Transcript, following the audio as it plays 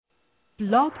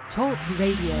Blog Talk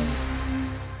Radio.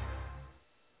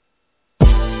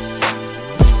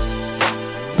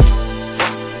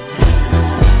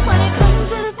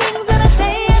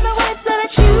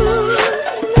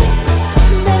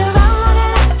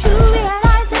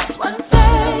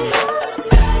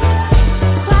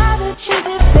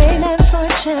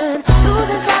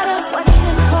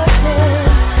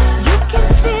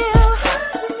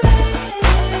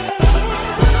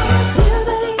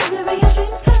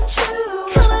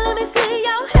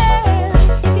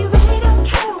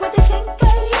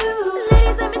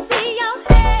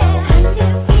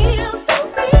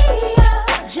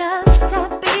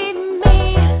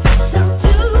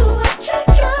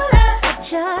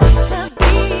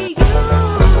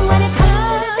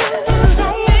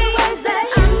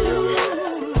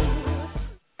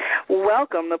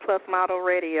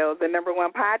 The number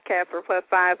one podcast for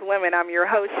plus-size women. I'm your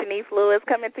host, Chenese Lewis,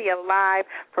 coming to you live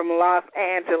from Los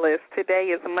Angeles.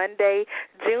 Today is Monday,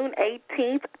 June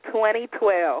 18th,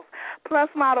 2012. Plus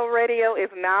Model Radio is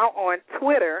now on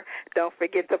Twitter. Don't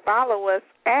forget to follow us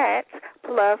at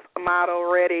Plus Model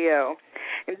Radio.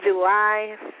 In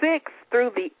July 6th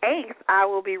through the 8th, I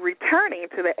will be returning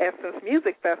to the Essence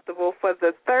Music Festival for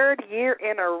the third year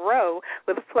in a row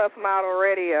with Plus Model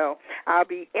Radio. I'll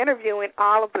be interviewing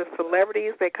all of the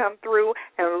celebrities that come through,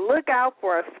 and look out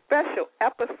for a special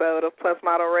episode of Plus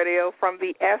Model Radio from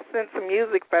the Essence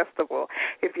Music Festival.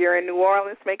 If you're in New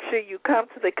Orleans, make sure you come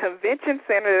to the convention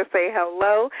center to say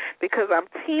hello, because I'm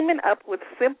teaming up with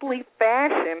Simply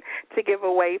Fashion to give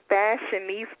away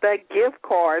fashionista gift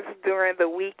cards during the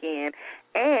weekend.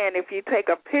 And if you take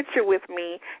a picture with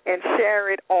me and share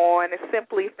it on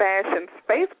Simply Fashion's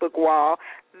Facebook wall,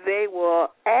 they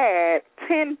will add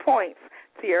 10 points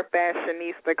to your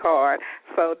fashionista card.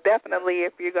 So definitely,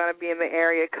 if you're going to be in the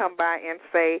area, come by and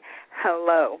say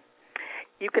hello.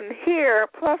 You can hear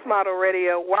Plus Model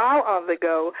Radio while on the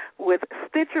go with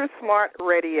Stitcher Smart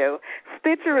Radio.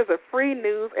 Stitcher is a free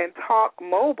news and talk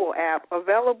mobile app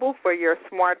available for your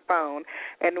smartphone.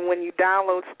 And when you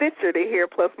download Stitcher to hear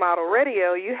Plus Model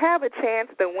Radio, you have a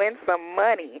chance to win some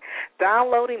money.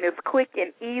 Downloading is quick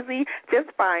and easy. Just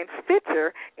find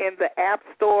Stitcher in the App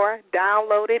Store,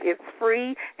 download it. It's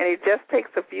free, and it just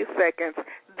takes a few seconds.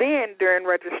 Then, during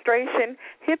registration,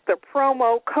 hit the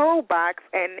promo code box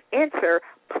and enter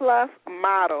Plus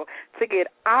Model to get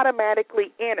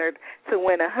automatically entered to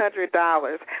win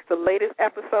 $100. The latest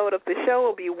episode of the show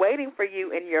will be waiting for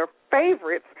you in your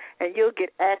favorites, and you'll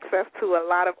get access to a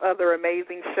lot of other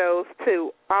amazing shows,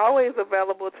 too. Always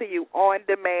available to you on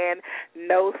demand,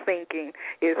 no syncing.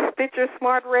 It's Stitcher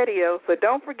Smart Radio, so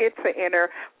don't forget to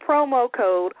enter promo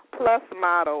code Plus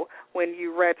Model when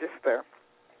you register.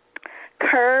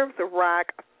 Curves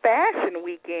Rock Fashion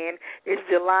Weekend is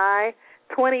July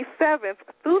 27th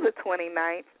through the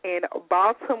 29th in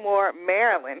Baltimore,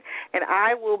 Maryland, and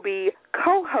I will be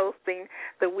co-hosting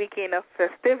the weekend of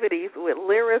festivities with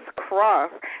Lyris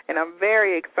Cross, and I'm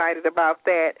very excited about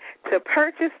that. To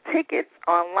purchase tickets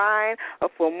online or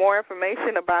for more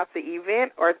information about the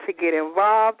event or to get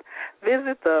involved,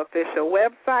 visit the official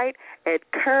website at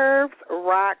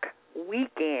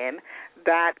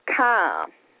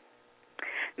curvesrockweekend.com.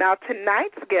 Now,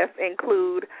 tonight's guests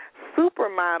include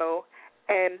Supermodel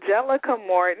Angellika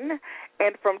Morton,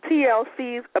 and from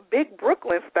TLC's A Big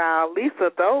Brooklyn Style,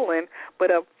 Lisa Dolton.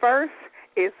 But up first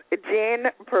is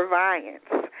Jen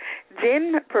Purviance.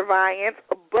 Jen Purviance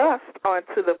bust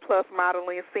onto the plus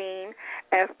modeling scene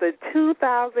as the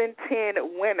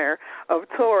 2010 winner of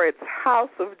Torrid's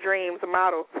House of Dreams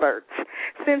model search.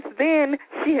 Since then,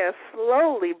 she has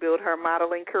slowly built her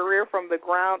modeling career from the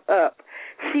ground up.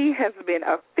 She has been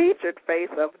a featured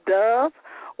face of Dove,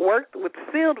 worked with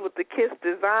Sealed with the Kiss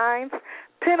Designs,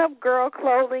 Pinup Girl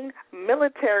Clothing,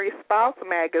 Military Spouse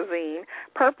Magazine,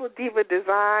 Purple Diva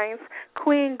Designs,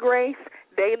 Queen Grace,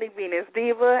 Daily Venus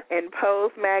Diva, and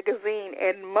Pose Magazine.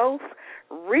 And most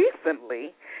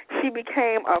recently, she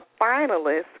became a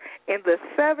finalist in the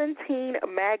 17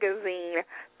 magazine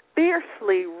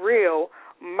Fiercely Real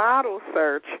model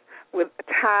search with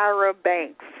Tyra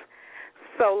Banks.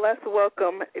 So let's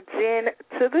welcome Jen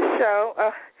to the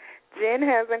show. Jen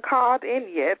hasn't called in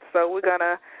yet, so we're going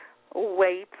to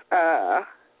wait a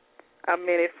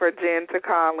minute for Jen to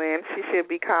call in. She should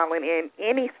be calling in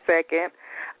any second.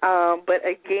 But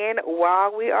again,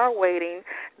 while we are waiting,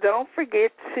 don't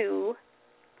forget to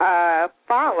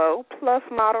follow Plus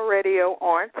Model Radio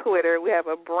on Twitter. We have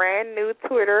a brand new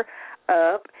Twitter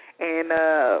up, and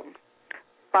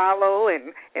follow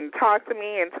and talk to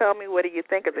me and tell me what do you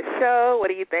think of the show, what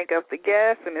do you think of the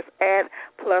guests, and it's at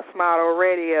Plus Model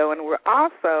Radio. And we're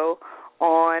also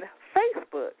on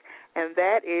Facebook and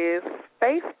that is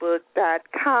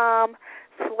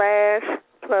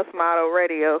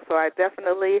facebook.com/plusmodelradio. So I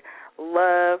definitely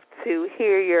love to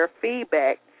hear your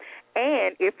feedback.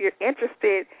 And if you're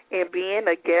interested in being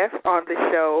a guest on the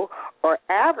show or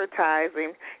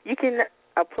advertising, you can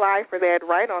apply for that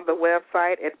right on the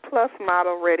website at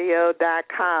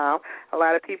plusmodelradio.com. A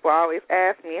lot of people always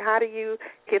ask me, how do you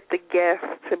get the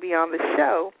guests to be on the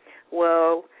show?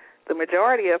 Well, the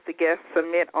majority of the guests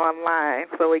submit online.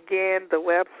 So, again, the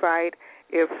website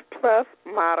is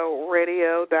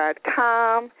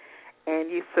plusmodelradio.com, and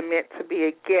you submit to be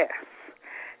a guest.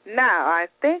 Now, I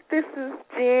think this is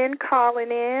Jen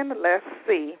calling in. Let's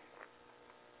see.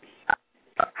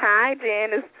 Hi,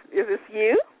 Jen. Is this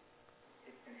you?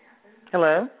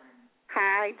 Hello.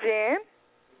 Hi, Jen.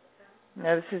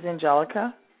 No, this is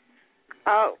Angellika.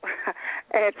 Oh,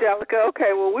 Angellika.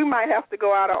 Okay, well, we might have to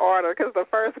go out of order because the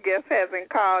first guest hasn't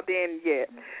called in yet.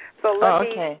 So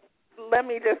let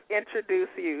me just introduce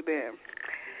you then.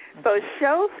 So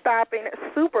show-stopping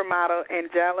supermodel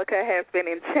Angellika has been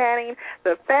enchanting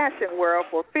the fashion world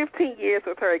for 15 years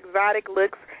with her exotic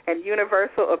looks and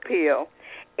universal appeal.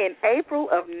 In April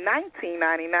of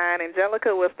 1999,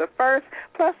 Angellika was the first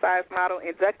plus-size model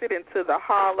inducted into the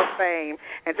Hall of Fame.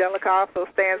 Angellika also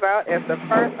stands out as the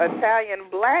first Italian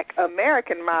black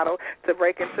American model to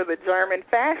break into the German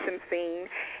fashion scene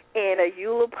in a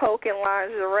Europoken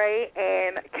lingerie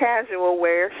and casual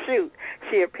wear shoot.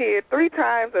 She appeared 3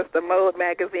 times as the Mode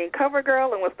magazine cover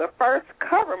girl and was the first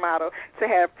cover model to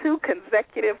have 2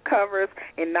 consecutive covers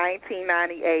in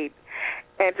 1998.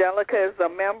 Angellika is a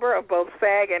member of both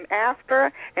SAG and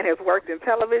AFTRA and has worked in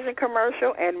television,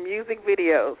 commercial, and music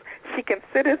videos. She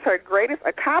considers her greatest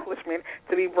accomplishment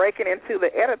to be breaking into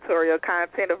the editorial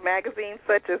content of magazines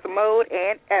such as Mode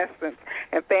and Essence.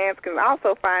 And fans can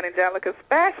also find Angellika's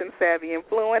fashion-savvy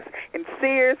influence in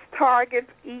Sears, Target,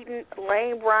 Eaton,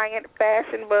 Lane Bryant,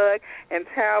 Fashion Bug, and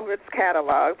Talbot's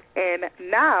catalogs, and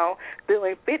now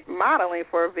doing fit modeling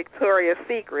for Victoria's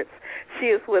Secrets. She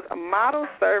is with a model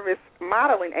service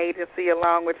modeling agency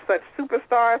along with such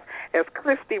superstars as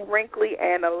Christy Brinkley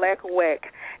and Alec Weck.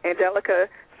 Angellika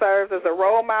serves as a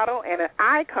role model and an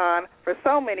icon for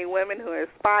so many women who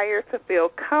aspire to feel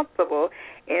comfortable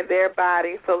in their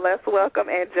bodies. So let's welcome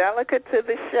Angellika to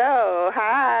the show.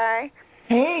 Hi.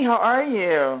 Hey, how are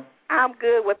you? I'm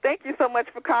good. Well, thank you so much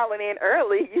for calling in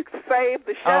early. You saved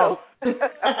the show. Oh.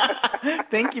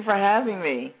 Thank you for having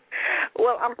me.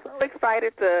 Well, I'm so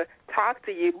excited to talk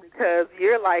to you because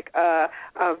you're like a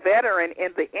veteran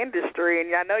in the industry,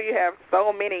 and I know you have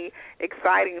so many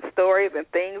exciting stories and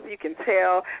things you can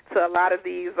tell to a lot of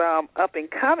these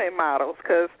up-and-coming models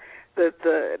because the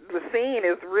scene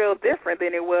is real different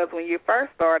than it was when you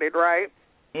first started, right?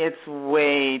 It's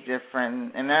way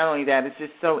different, and not only that, it's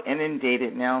just so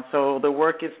inundated now, so the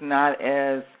work is not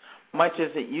as much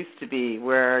as it used to be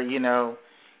where,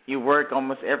 you work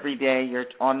almost every day. You're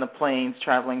on the planes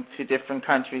traveling to different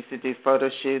countries to do photo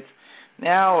shoots.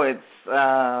 Now it's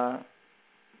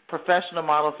professional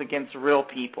models against real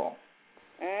people.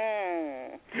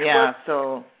 Yeah,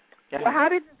 Well, how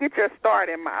did you get your start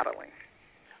in modeling?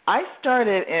 I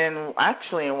started in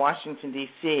Washington,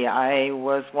 D.C. I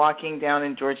was walking down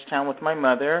in Georgetown with my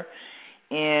mother,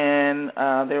 and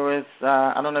there was,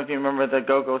 I don't know if you remember the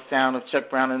go-go sound of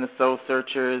Chuck Brown and the Soul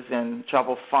Searchers and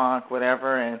Trouble Funk,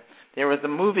 whatever, and there was a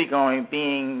movie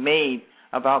being made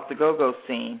about the go-go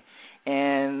scene,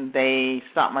 and they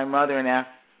stopped my mother and asked,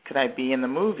 could I be in the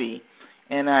movie?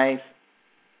 And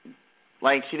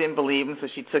she didn't believe him, so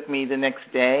she took me the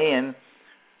next day, and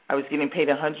I was getting paid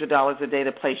 $100 a day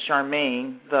to play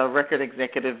Charmaine, the record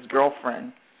executive's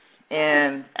girlfriend.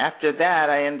 And after that,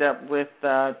 I ended up with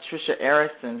Trisha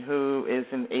Arison, who is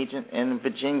an agent in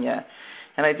Virginia.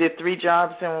 And I did 3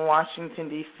 jobs in Washington,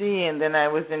 D.C., and then I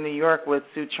was in New York with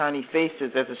Sue Charney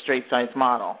Faces as a straight-size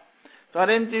model. So I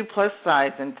didn't do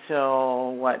plus-size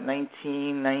until,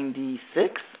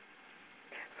 1996?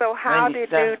 So how did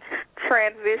you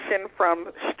transition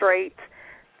from straight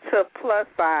to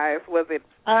plus-size? Was it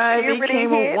I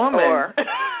became a woman. Or?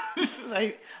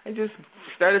 I just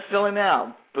started filling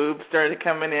out. Boobs started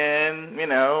coming in,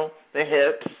 the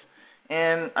hips.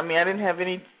 And, I didn't have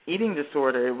any eating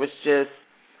disorder. It was just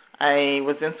I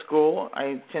was in school.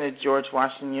 I attended George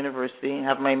Washington University,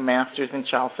 have my master's in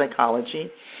child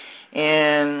psychology,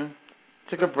 and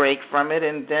took a break from it.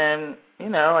 And then,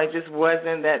 I just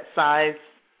wasn't that size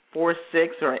 4,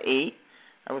 6, or 8.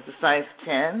 I was a size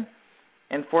 10,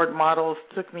 and Ford Models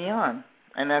took me on.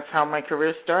 And that's how my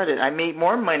career started. I made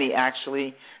more money,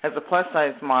 actually, as a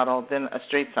plus-size model than a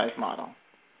straight-size model.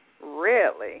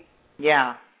 Really?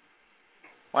 Yeah.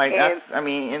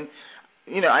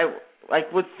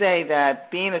 would say that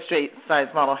being a straight size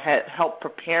model had helped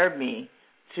prepare me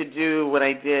to do what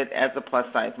I did as a plus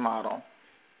size model.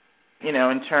 You know,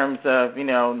 in terms of, you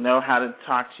know how to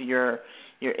talk to your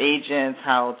agents,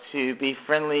 how to be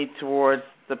friendly towards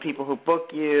the people who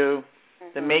book you,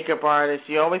 the makeup artist.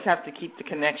 You always have to keep the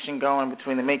connection going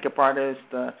between the makeup artist,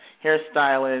 the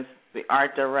hairstylist, the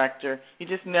art director. You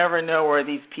just never know where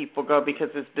these people go because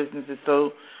this business is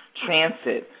so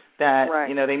transit that,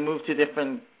 you know, they move to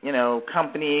different, you know,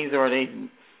 companies or they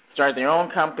start their own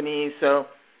companies. So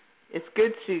it's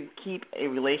good to keep a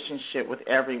relationship with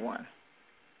everyone.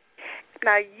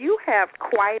 Now, you have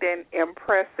quite an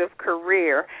impressive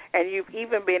career, and you've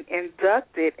even been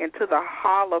inducted into the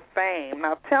Hall of Fame.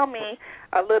 Now, tell me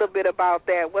a little bit about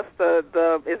that. What's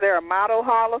is there a model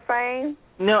Hall of Fame?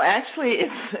 No, actually,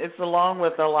 it's along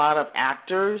with a lot of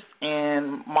actors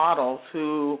and models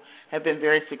who have been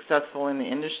very successful in the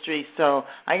industry. So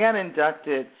I got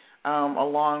inducted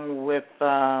along with,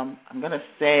 I'm going to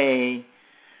say,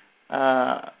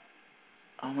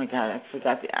 oh, my God, I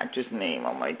forgot the actor's name.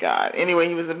 Oh, my God. Anyway,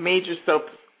 he was a major soap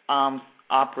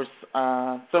opera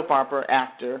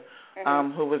actor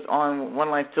who was on One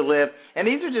Life to Live. And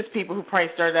these are just people who probably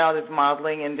started out as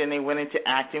modeling and then they went into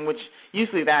acting, which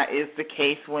usually that is the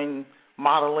case when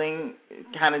modeling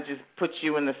kind of just puts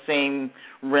you in the same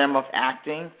realm of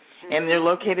acting. And they're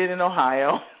located in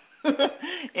Ohio.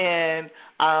 And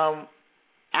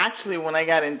actually, when I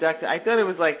got inducted, I thought it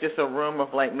was like just a room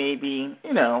of like maybe,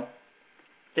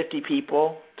 50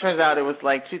 people. Turns out it was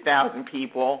like 2,000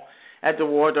 people at the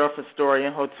Waldorf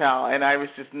Astoria Hotel, and I was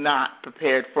just not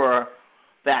prepared for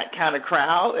that kind of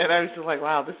crowd. And I was just like,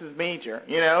 wow, this is major,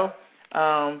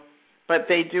 But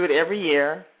they do it every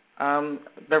year.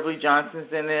 Beverly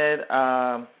Johnson's in it.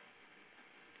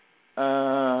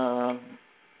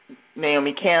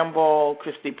 Naomi Campbell,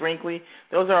 Christy Brinkley.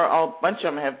 Those are all, a bunch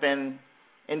of them have been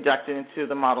inducted into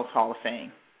the Models Hall of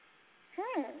Fame.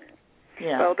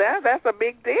 Yeah. So that's a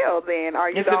big deal then. Are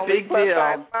you the only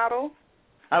plus-size model?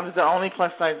 I was the only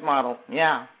plus-size model,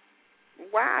 yeah.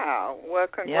 Wow. Well,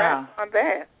 congrats on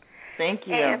that. Thank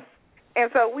you.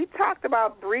 And so we talked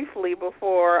about briefly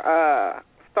before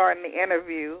starting the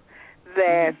interview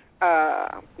that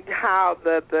how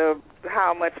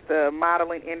much the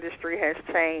modeling industry has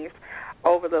changed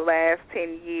over the last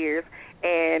 10 years.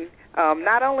 And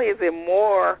not only is it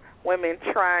more women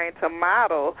trying to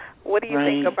model, what do you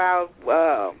think about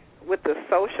with the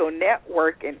social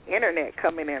network and internet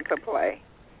coming into play?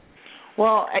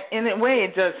 Well, in a way,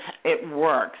 it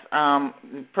works.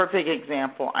 Perfect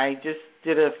example. I just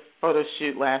did a photo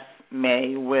shoot last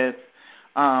May with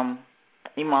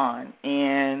Iman,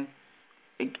 and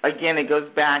again, it goes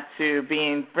back to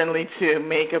being friendly to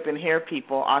makeup and hair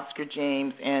people. Oscar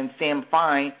James and Sam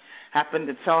Fine happened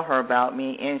to tell her about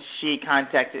me, and she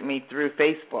contacted me through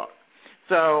Facebook.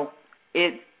 So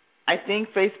I think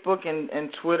Facebook and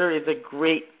Twitter is a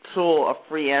great tool of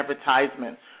free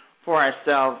advertisement for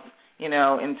ourselves,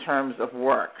 in terms of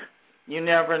work. You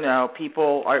never know.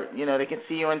 People are, they can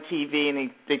see you on TV and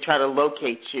they try to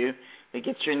locate you. They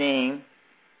get your name.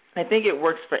 I think it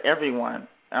works for everyone,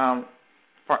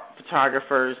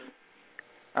 photographers,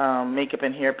 makeup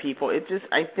and hair people.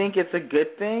 I think it's a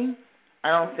good thing. I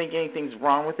don't think anything's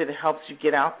wrong with it. It helps you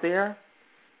get out there.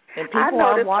 And people I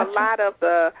noticed are watching. A lot of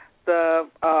the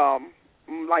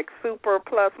like super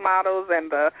plus models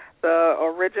and the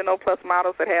original plus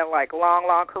models that had like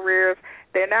long careers,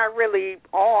 they're not really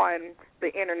on the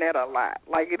internet a lot.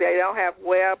 Like they don't have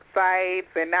websites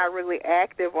and not really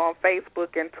active on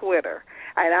Facebook and Twitter.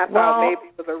 And I thought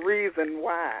maybe it was a reason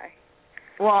why.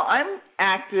 Well, I'm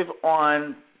active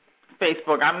on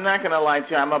Facebook. I'm not going to lie to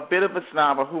you. I'm a bit of a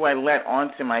snob of who I let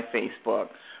onto my Facebook.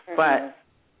 But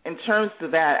in terms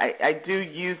of that, I do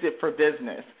use it for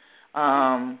business.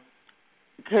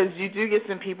 Because you do get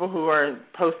some people who are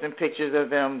posting pictures of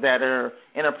them that are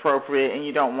inappropriate, and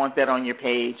you don't want that on your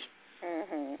page.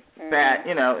 That,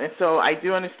 and so I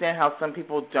do understand how some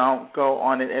people don't go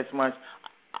on it as much.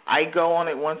 I go on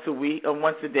it once a week or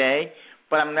once a day,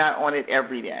 but I'm not on it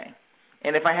every day.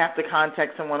 And if I have to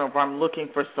contact someone or if I'm looking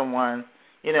for someone,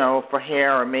 for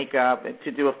hair or makeup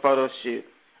to do a photo shoot,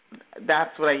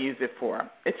 that's what I use it for.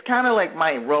 It's kind of like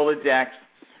my Rolodex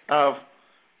of,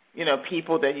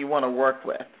 people that you want to work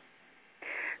with.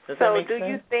 Does that make sense?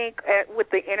 You think with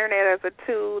the internet as a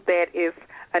tool that is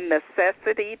a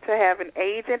necessity to have an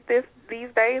agent these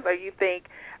days, or you think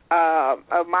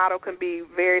a model can be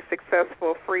very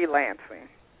successful freelancing?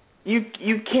 You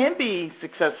can be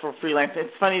successful freelancing.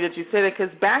 It's funny that you say that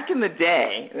because back in the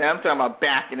day, and I'm talking about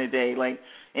back in the day, like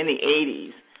in the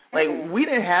 80s, like we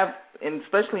didn't have, and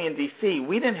especially in D.C.,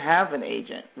 we didn't have an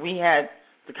agent. We had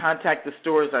to contact the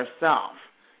stores ourselves.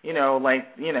 Like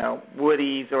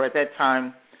Woody's, or at that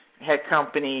time Head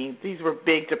Company. These were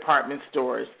big department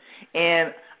stores,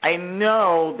 and I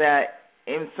know that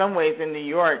in some ways in New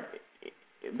York,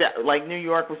 that like New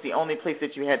York was the only place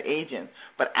that you had agents.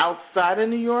 But outside of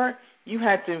New York, you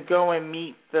had to go and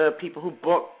meet the people who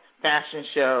booked fashion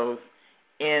shows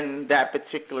in that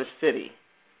particular city,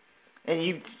 and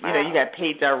you got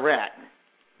paid direct.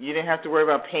 You didn't have to worry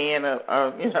about paying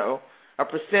a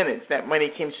percentage. That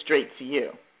money came straight to you.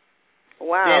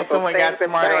 Wow. Then someone got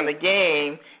smart on the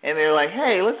game, and they're like,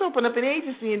 hey, let's open up an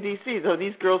agency in D.C. so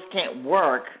these girls can't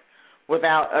work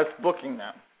without us booking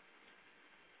them.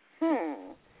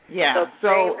 Yeah.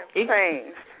 So it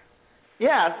changed.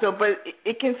 Yeah, but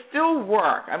it can still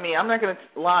work. I mean, I'm not going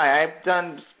to lie. I've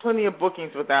done plenty of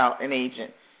bookings without an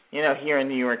agent, here in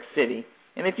New York City.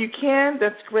 And if you can,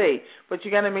 that's great. But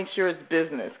you got to make sure it's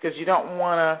business, because you don't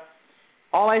want to.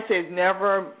 All I say is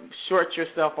never short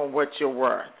yourself on what you're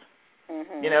worth.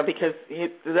 Because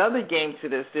the other game to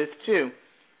this is, too,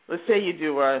 let's say you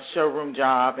do a showroom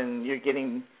job and you're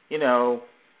getting, $250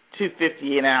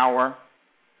 an hour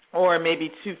or maybe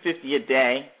 $250 a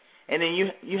day, and then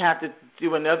you have to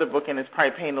do another booking that's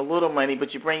probably paying a little money,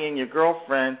 but you bring in your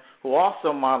girlfriend who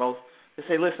also models to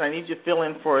say, listen, I need you to fill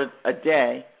in for a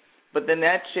day. But then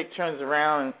that chick turns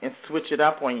around and switch it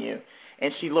up on you,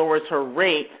 and she lowers her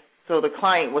rate so the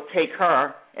client will take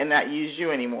her and not use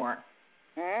you anymore.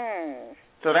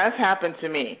 So that's happened to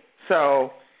me.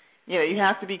 So, you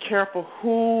have to be careful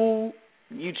who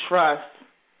you trust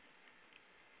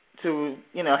to,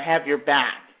 have your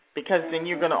back, because then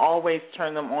you're going to always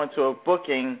turn them onto a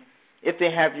booking if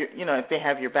they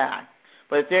have your back.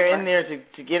 But if they're in there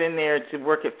to get in there to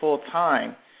work it full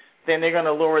time, then they're going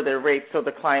to lower their rate so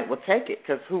the client will take it,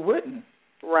 because who wouldn't?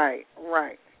 Right.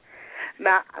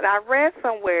 Now, I read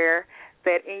somewhere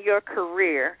that in your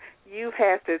career you've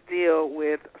had to deal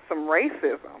with some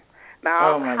racism.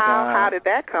 Now, how did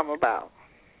that come about?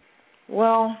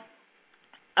 Well,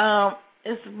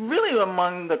 it's really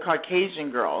among the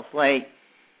Caucasian girls. Like,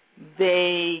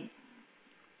 they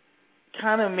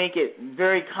kind of make it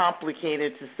very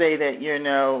complicated to say that,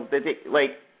 that they,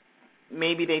 like,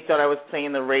 maybe they thought I was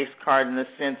playing the race card in the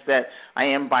sense that I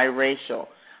am biracial.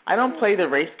 I don't play the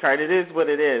race card. It is what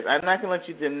it is. I'm not going to let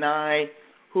you deny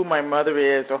who my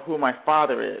mother is or who my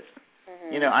father is.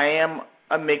 I am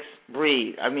a mixed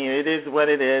breed. I mean, it is what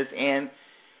it is, and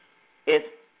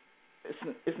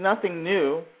it's nothing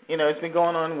new. It's been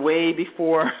going on way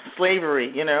before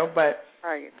slavery, but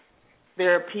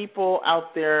there are people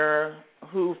out there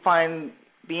who find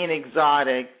being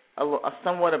exotic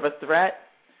somewhat of a threat,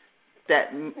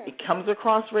 that it comes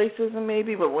across racism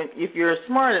maybe, but if you're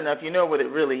smart enough, you know what it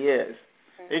really is.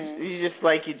 You're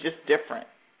just different,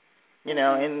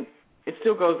 and it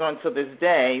still goes on to this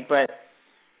day, but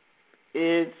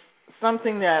it's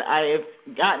something that I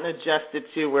have gotten adjusted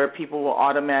to, where people will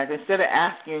automatically, instead of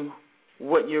asking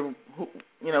what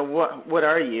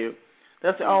are you,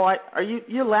 they'll say,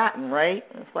 you're Latin, right?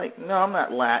 And it's like, no, I'm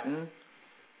not Latin.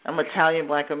 I'm Italian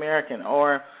Black American.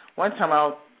 Or one time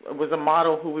I was a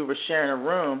model who we were sharing a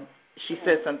room. She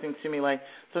said something to me like,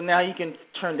 so now you can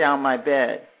turn down my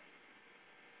bed.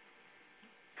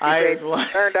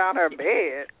 Turn down her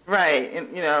bed. Right.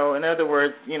 And, in other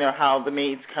words, how the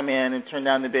maids come in and turn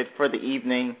down the bed for the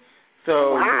evening.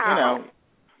 So,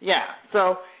 yeah.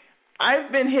 So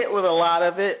I've been hit with a lot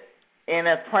of it, and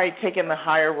I've probably taken the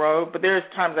higher road, but there's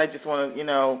times I just want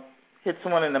to, hit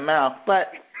someone in the mouth. But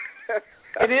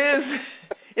it is,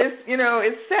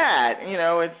 it's sad.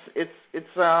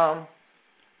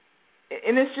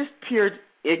 And it's just pure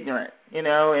ignorant,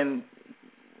 and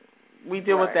we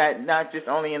deal with that not just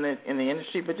only in the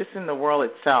industry, but just in the world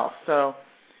itself. So,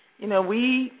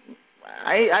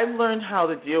 I've learned how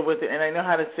to deal with it, and I know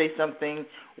how to say something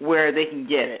where they can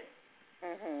get it.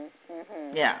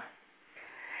 Yeah.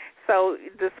 So,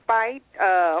 despite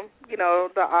the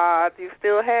odds, you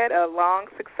still had a long,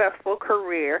 successful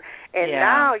career, and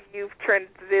now you've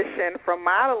transitioned from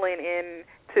modeling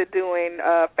into doing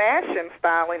fashion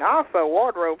styling, also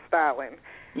wardrobe styling.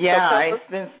 Yeah, Are you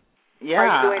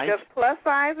doing just plus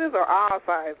sizes or all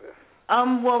sizes?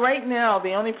 Well, right now,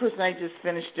 the only person I just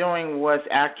finished doing was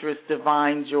actress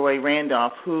Divine Joy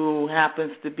Randolph, who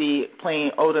happens to be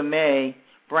playing Oda Mae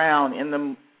Brown in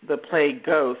the play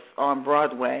Ghosts on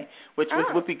Broadway, which was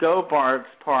Whoopi Goldberg's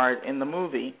part in the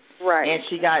movie. Right. And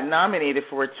she got nominated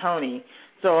for a Tony.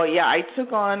 So, I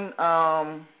took on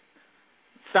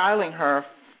styling her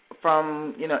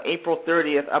from, April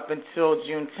 30th up until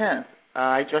June 10th.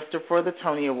 I dressed her for the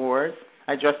Tony Awards.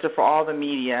 I dressed her for all the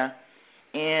media.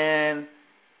 And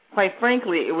quite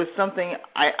frankly, it was something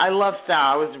I love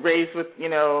style. I was raised with,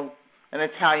 an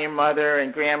Italian mother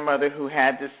and grandmother who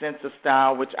had this sense of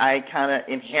style, which I kind of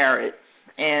inherit.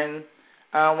 And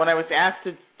when I was asked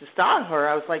to style her,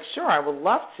 I was like, sure, I would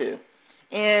love to.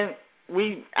 And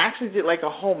we actually did like a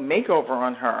whole makeover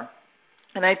on her.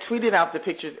 And I tweeted out the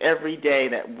pictures every day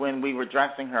that when we were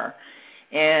dressing her.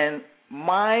 And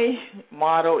my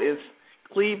motto is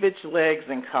cleavage, legs,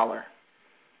 and color.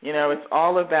 It's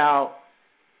all about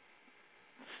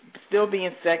still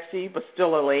being sexy but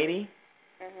still a lady.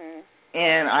 Mm-hmm.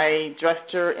 And I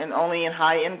dressed her only in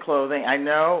high-end clothing. I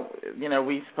know,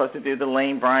 we're supposed to do the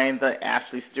Lane Bryant, the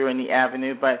Ashley Stewart, and the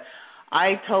Avenue, but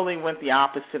I totally went the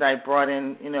opposite. I brought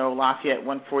in, Lafayette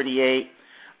 148.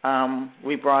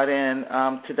 We brought in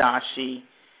Tadashi,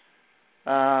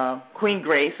 Queen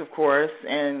Grace, of course,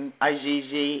 and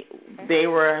Igigi. They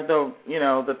were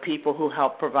the people who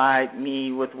helped provide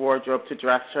me with wardrobe to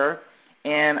dress her,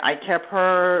 and I kept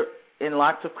her in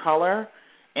lots of color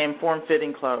and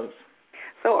form-fitting clothes.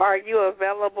 So, are you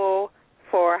available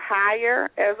for hire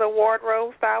as a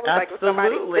wardrobe stylist? Absolutely, like if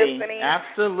somebody's listening?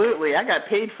 Absolutely. I got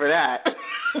paid for that.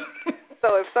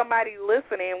 So if somebody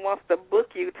listening wants to book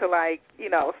you to,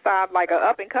 style like an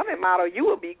up-and-coming model, you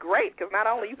would be great because not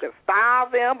only you can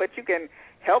style them, but you can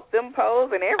help them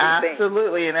pose and everything.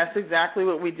 Absolutely, and that's exactly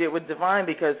what we did with Divine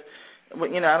because, I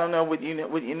don't know what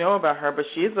you know about her, but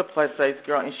she is a plus-size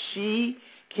girl, and she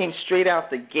came straight out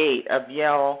the gate of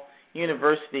Yale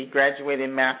University, graduated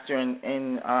master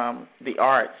in the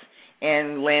arts,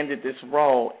 and landed this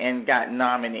role and got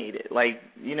nominated.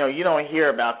 You don't hear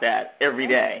about that every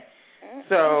day.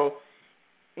 So,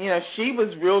 she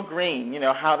was real green,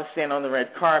 how to stand on the red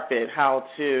carpet, how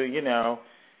to,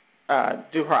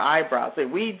 do her eyebrows.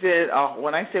 We did,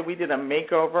 when I said we did a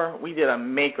makeover, we did a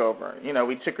makeover.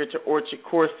 We took her to Orchard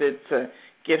Corset to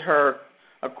get her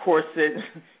a corset,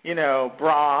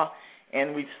 bra,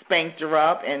 and we spanked her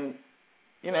up, and,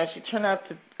 she turned out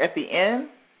to, at the end,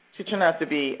 she turned out to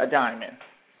be a diamond.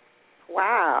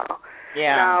 Wow.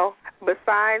 Yeah. Now,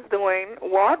 besides doing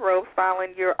wardrobe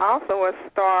styling, you're also a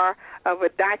star of a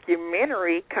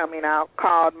documentary coming out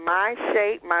called My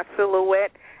Shape, My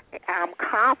Silhouette, I'm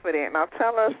Confident. Now,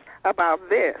 tell us about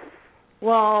this.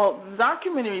 Well, the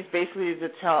documentary is basically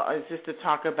just to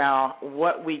talk about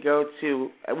what we go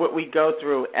through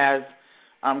as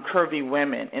curvy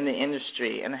women in the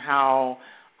industry and how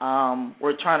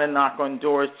we're trying to knock on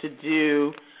doors to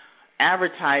do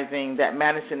advertising that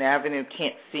Madison Avenue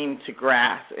can't seem to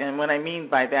grasp. And what I mean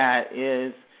by that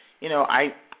is,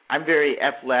 I'm very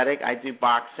athletic. I do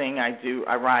boxing.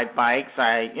 I ride bikes.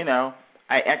 I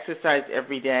exercise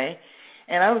every day.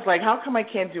 And I was like, how come I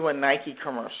can't do a Nike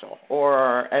commercial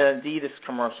or an Adidas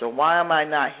commercial? Why am I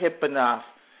not hip enough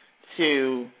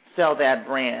to sell that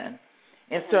brand?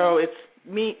 And so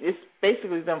it's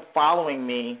basically them following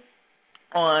me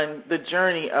on the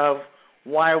journey of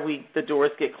why the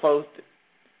doors get closed,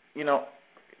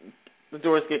 the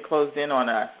doors get closed in on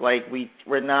us.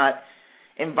 We're not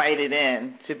invited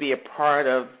in to be a part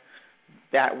of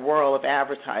that world of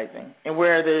advertising and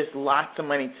where there's lots of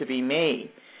money to be made.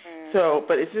 So,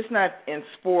 but it's just not in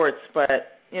sports, but,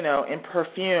 in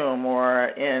perfume or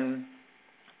in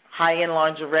high-end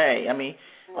lingerie. I mean,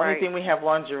 only thing we have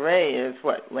lingerie is,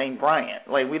 Lane Bryant.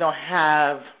 We don't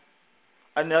have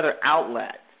another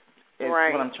outlet is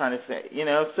what I'm trying to say,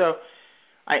 So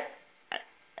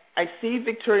I see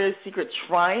Victoria's Secret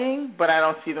trying, but I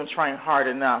don't see them trying hard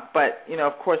enough. But,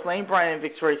 of course, Lane Bryant and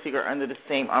Victoria's Secret are under the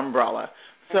same umbrella.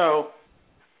 So,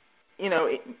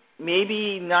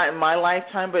 maybe not in my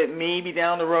lifetime, but maybe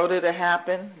down the road it'll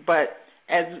happen. But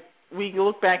as we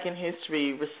look back in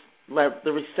history,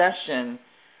 the recession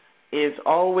is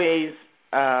always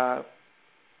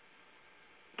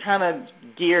kind of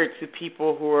geared to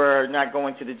people who are not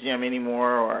going to the gym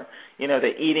anymore or,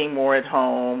 they're eating more at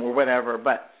home or whatever.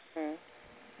 But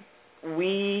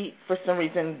we, for some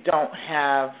reason, don't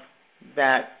have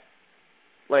that,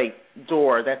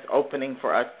 door that's opening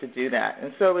for us to do that.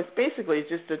 And so it's basically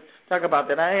just to talk about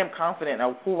that I am confident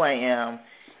of who I am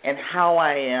and how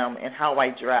I am and how I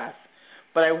dress.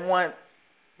 But I want,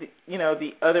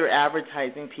 the other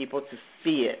advertising people to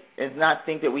see it and not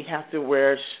think that we have to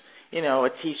wear, a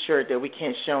T-shirt that we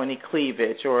can't show any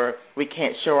cleavage or we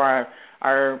can't show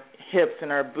our hips and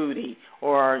our booty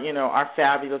or, our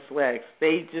fabulous legs.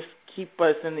 They just keep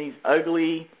us in these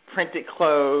ugly printed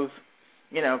clothes,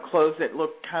 clothes that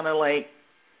look kind of like,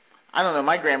 I don't know,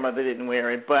 my grandmother didn't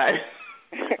wear it, but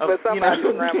but somebody's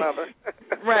grandmother.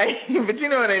 Right, but you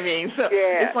know what I mean. So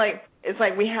yeah. it's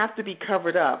like we have to be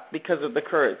covered up because of the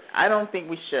curves. I don't think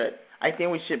we should. I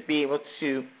think we should be able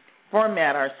to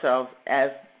format ourselves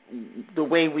as the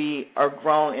way we are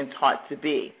grown and taught to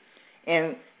be.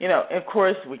 And, of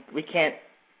course, we can't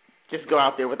just go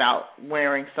out there without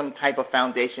wearing some type of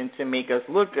foundation to make us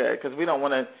look good, because we don't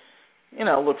want to,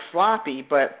 look sloppy.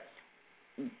 But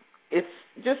it's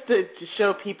just to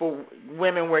show people,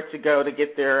 women, where to go to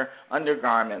get their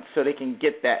undergarments so they can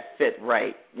get that fit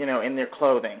right, in their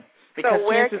clothing. Because so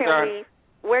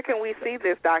where can we see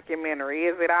this documentary?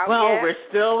 Is it out yet? Well,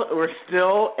 we're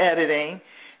still editing,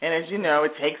 and as you know,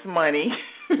 it takes money.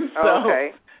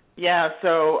 Okay. Yeah,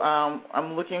 so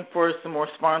I'm looking for some more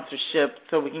sponsorship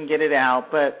so we can get it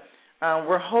out. But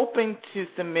we're hoping to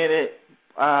submit it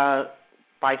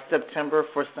by September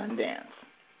for Sundance.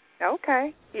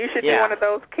 Okay. You should do one of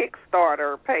those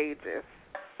Kickstarter pages.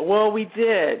 Well, we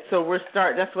did. So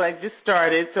that's what I just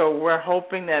started. So we're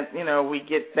hoping that, we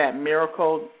get that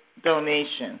miracle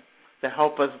donation to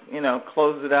help us,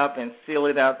 close it up and seal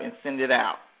it up and send it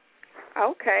out.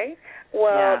 Okay.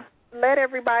 Well, let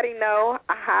everybody know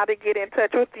how to get in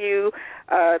touch with you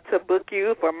to book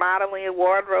you for modeling and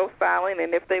wardrobe styling,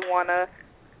 and if they want to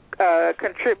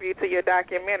contribute to your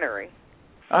documentary.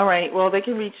 All right. Well, they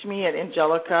can reach me at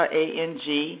Angellika,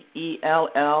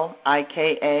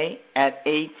 ANGELLIKA,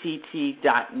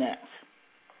 @ATT.net.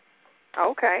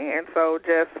 Okay, and so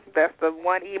that's the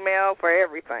one email for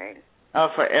everything. Oh,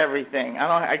 for everything.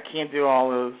 I can't do all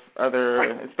those other.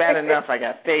 It's bad enough I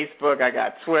got Facebook, I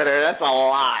got Twitter. That's a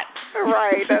lot.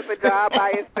 Right. That's a job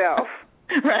by itself.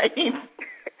 Right.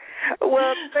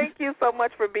 Well, thank you so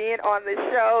much for being on the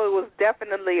show. It was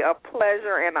definitely a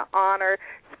pleasure and an honor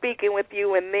speaking with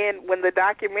you. And then when the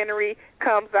documentary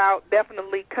comes out,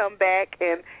 definitely come back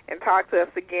and talk to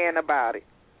us again about it.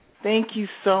 Thank you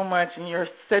so much, and you're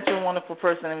such a wonderful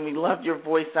person, and we love your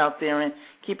voice out there, and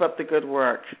keep up the good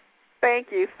work.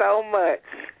 Thank you so much.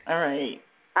 All right.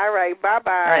 All right,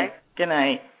 bye-bye. All right, good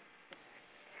night.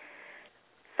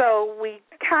 So we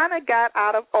kind of got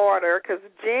out of order because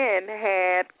Jen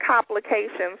had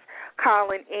complications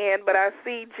calling in, but I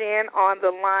see Jen on the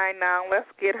line now.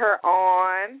 Let's get her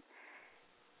on.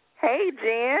 Hey,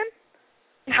 Jen.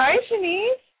 Hi,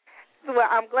 Chenese. Well,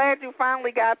 I'm glad you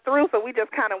finally got through, so we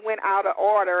just kind of went out of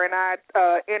order, and I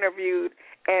interviewed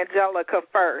Angellika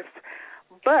first.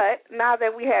 But now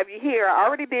that we have you here, I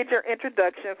already did your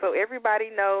introduction, so everybody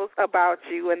knows about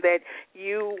you and that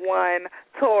you won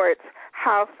Torts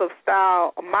House of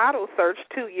Style model search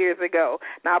 2 years ago.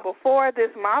 Now, before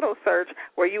this model search,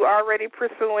 were you already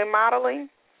pursuing modeling?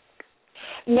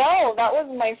 No, that was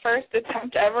my first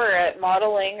attempt ever at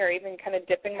modeling or even kind of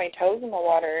dipping my toes in the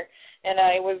water. And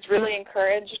I was really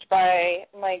encouraged by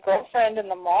my girlfriend in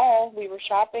the mall. We were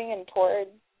shopping and toured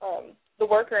the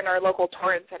worker in our local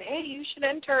tour and said, hey, you should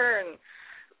enter. And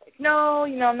like, no,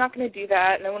 I'm not going to do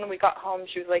that. And then when we got home,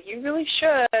 she was like, you really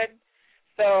should.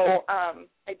 So I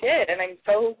did, and I'm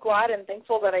so glad and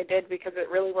thankful that I did because it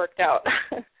really worked out.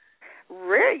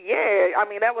 Really? Yeah. I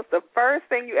mean, that was the first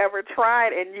thing you ever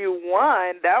tried, and you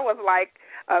won. That was like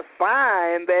a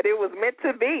sign that it was meant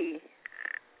to be.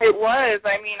 It was.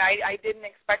 I mean, I didn't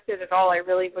expect it at all. I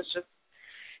really was just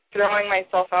throwing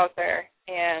myself out there,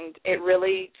 and it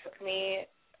really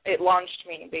it launched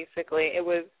me, basically. It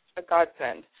was a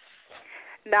godsend.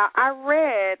 Now, I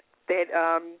read that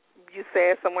you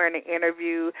said somewhere in the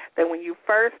interview that when you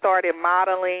first started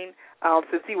modeling,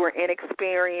 since you were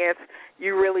inexperienced,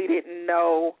 you really didn't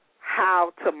know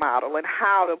how to model and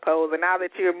how to pose. And now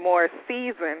that you're more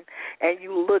seasoned and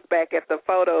you look back at the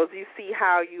photos, you see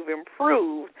how you've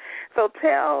improved. So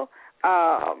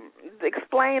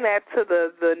explain that to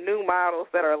the new models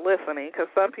that are listening, because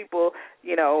some people,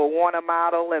 want to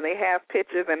model and they have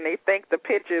pictures and they think the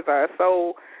pictures are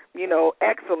so,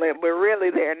 excellent, but really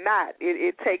they're not.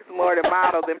 It takes more to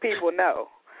model than people know.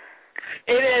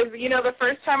 It is. The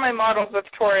first time I modeled with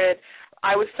Torrid,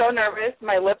 I was so nervous.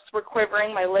 My lips were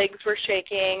quivering. My legs were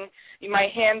shaking. My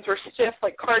hands were stiff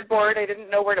like cardboard. I didn't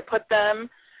know where to put them.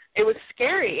 It was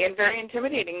scary and very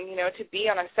intimidating, to be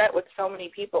on a set with so many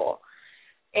people.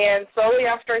 And slowly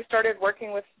after I started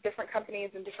working with different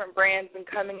companies and different brands and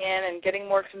coming in and getting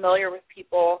more familiar with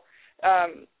people,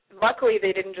 luckily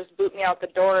they didn't just boot me out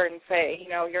the door and say,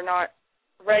 you're not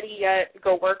ready yet,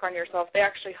 go work on yourself. They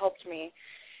actually helped me.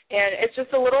 And it's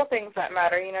just the little things that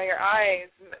matter, your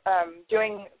eyes,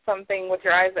 doing something with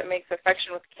your eyes that makes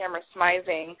affection with the camera,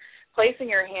 smizing, placing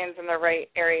your hands in the right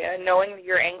area, knowing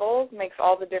your angles makes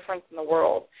all the difference in the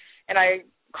world. And I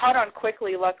caught on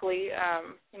quickly, luckily,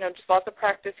 just lots of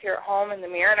practice here at home in the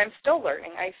mirror, and I'm still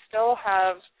learning. I still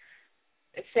have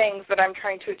things that I'm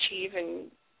trying to achieve,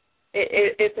 and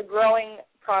it's a growing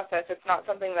process. It's not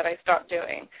something that I stopped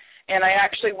doing. And I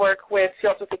actually work with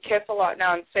Fields with a Kiss a lot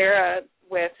now, and Sarah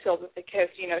with Sealed with a Kiss,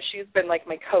 she's been like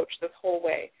my coach this whole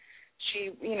way.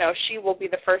 She will be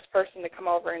the first person to come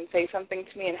over and say something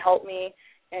to me and help me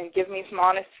and give me some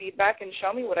honest feedback and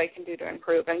show me what I can do to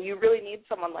improve. And you really need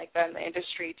someone like that in the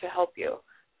industry to help you.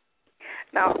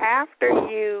 Now, after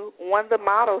you won the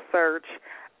model search,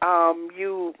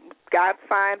 you got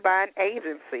signed by an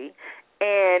agency.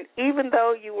 And even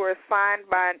though you were signed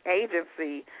by an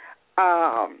agency,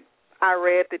 I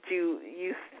read that you,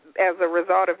 as a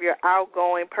result of your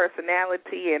outgoing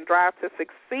personality and drive to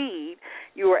succeed,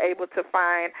 you were able to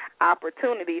find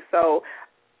opportunities. So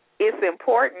it's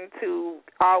important to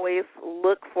always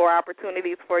look for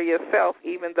opportunities for yourself,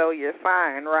 even though you're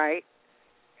signed, right?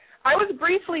 I was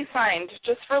briefly signed,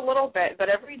 just for a little bit, but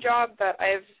every job that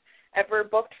I've ever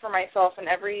booked for myself and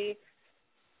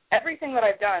everything that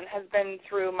I've done has been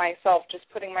through myself, just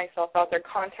putting myself out there,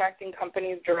 contacting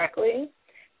companies directly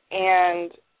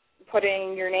and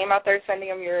putting your name out there, sending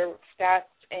them your stats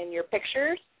and your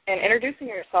pictures, and introducing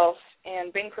yourself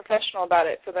and being professional about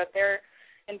it so that they're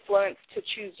influenced to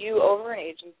choose you over an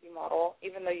agency model,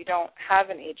 even though you don't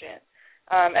have an agent.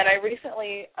 And I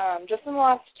recently, just in the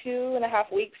last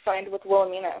 2.5 weeks, signed with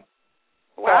Wilhelmina.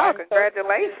 Wow,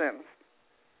 congratulations.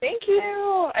 Thank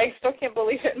you. I still can't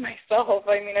believe it myself.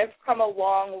 I mean, I've come a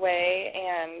long way,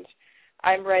 and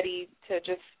I'm ready to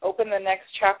just open the next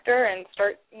chapter and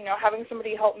start, having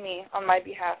somebody help me on my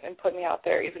behalf and put me out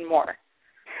there even more.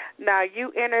 Now,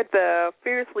 you entered the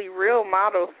Fiercely Real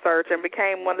model search and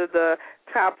became one of the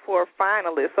top 4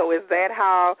 finalists. So is that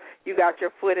how you got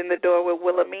your foot in the door with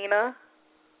Wilhelmina?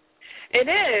 It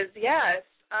is, yes.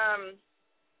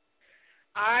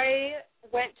 I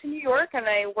went to New York and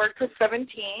I worked with 17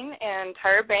 and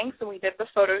Tyra Banks, and we did the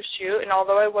photo shoot. And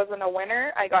although I wasn't a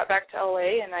winner, I got back to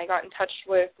LA and I got in touch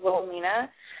with Wilhelmina,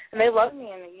 and they loved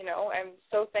me. And I'm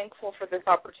so thankful for this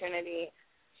opportunity.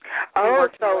 Oh,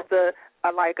 so the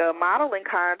a modeling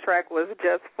contract was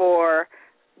just for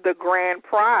the grand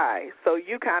prize. So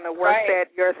you kind of worked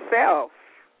that yourself.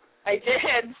 I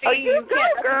did. See, you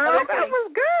go, girl. That was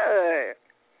good.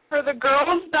 For the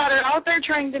girls that are out there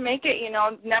trying to make it,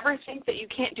 never think that you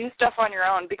can't do stuff on your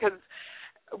own, because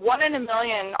 1 in a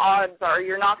million odds are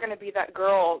you're not going to be that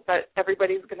girl that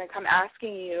everybody's going to come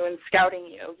asking you and scouting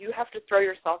you. You have to throw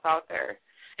yourself out there.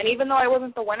 And even though I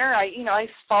wasn't the winner, I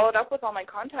followed up with all my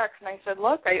contacts and I said,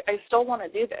 look, I still want to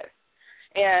do this.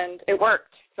 And it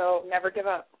worked, so never give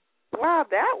up. Wow,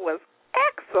 that was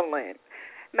excellent.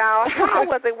 Now, how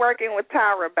was it working with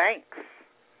Tyra Banks?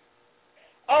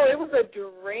 Oh, it was a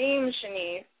dream,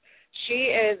 Chenese.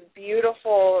 She is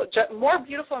beautiful, more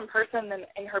beautiful in person than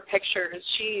in her pictures.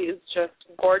 She is just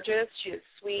gorgeous. She is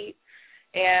sweet.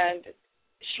 And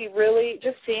she really,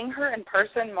 just seeing her in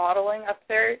person modeling up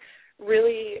there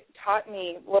really taught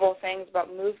me little things about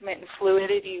movement and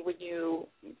fluidity when you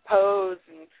pose,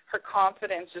 and her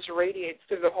confidence just radiates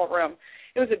through the whole room.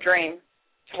 It was a dream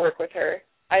to work with her.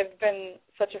 I've been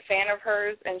such a fan of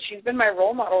hers, and she's been my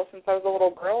role model since I was a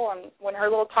little girl. And when her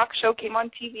little talk show came on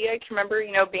TV, I can remember,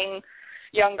 being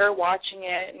younger, watching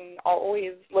it, and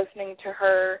always listening to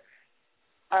her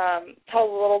tell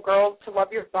the little girls to love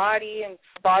your body and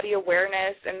body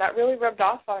awareness, and that really rubbed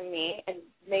off on me and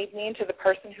made me into the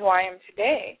person who I am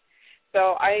today.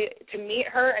 So to meet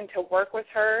her and to work with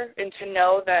her and to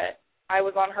know that I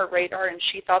was on her radar and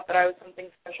she thought that I was something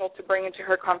special to bring into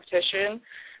her competition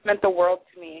meant the world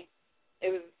to me. It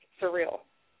was surreal.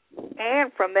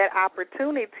 And from that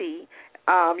opportunity,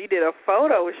 you did a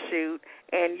photo shoot,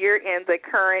 and you're in the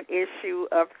current issue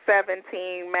of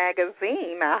 17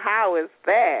 magazine. Now, how is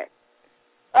that?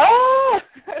 Oh,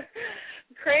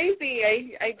 crazy.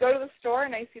 I go to the store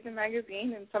and I see the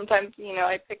magazine, and sometimes,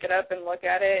 I pick it up and look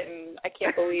at it, and I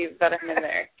can't believe that I'm in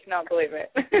there. Cannot believe it.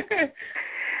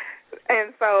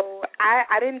 And so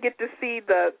I didn't get to see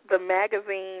the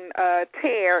magazine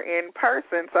tear in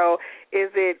person. So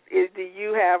do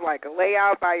you have like a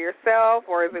layout by yourself,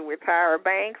 or is it with Tyra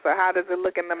Banks, or how does it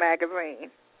look in the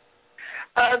magazine?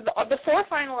 The 4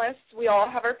 finalists, we all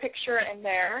have our picture in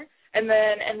there. And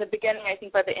then in the beginning, I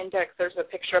think by the index, there's a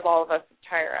picture of all of us with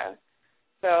Tyra.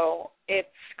 So it's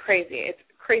crazy. It's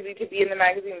crazy to be in the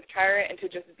magazine with Tyra and to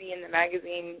just be in the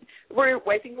magazine.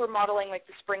 I think we're modeling like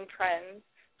the spring trends.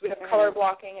 We have color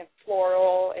blocking and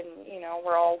floral, and,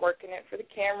 we're all working it for the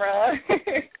camera.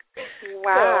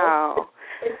 Wow.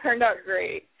 So it turned out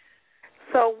great.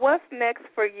 So what's next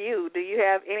for you? Do you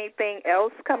have anything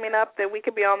else coming up that we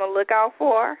could be on the lookout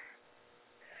for?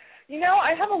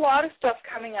 I have a lot of stuff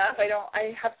coming up.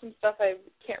 I have some stuff I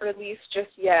can't release just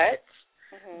yet,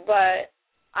 but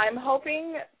I'm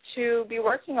hoping to be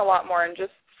working a lot more and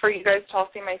just for you guys to all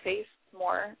see my face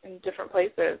more in different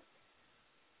places.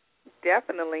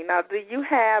 Definitely. Now, do you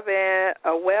have a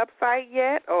website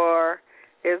yet, or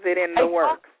is it in the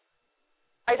works?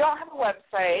 I don't have a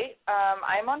website.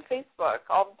 I'm on Facebook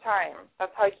all the time.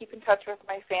 That's how I keep in touch with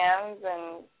my fans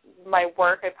and my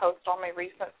work. I post all my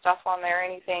recent stuff on there.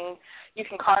 Anything, you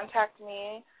can contact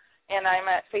me, and I'm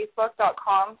at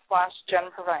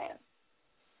facebook.com/Jen Purviance.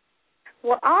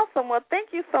 Well, awesome. Well,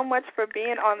 thank you so much for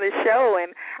being on the show,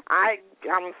 and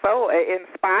I'm so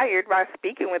inspired by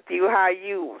speaking with you how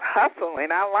you hustle,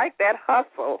 and I like that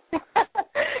hustle.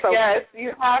 Yes,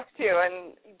 you have to,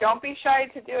 and don't be shy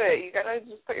to do it. You got to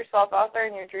just put yourself out there,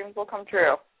 and your dreams will come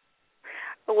true.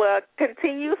 Well,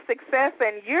 continued success,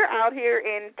 and you're out here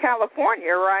in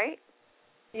California, right?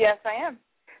 Yes, I am.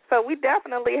 So we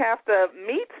definitely have to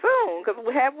meet soon, because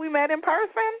have we met in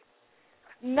person?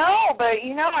 No, but,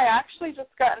 I actually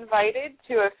just got invited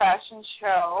to a fashion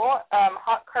show,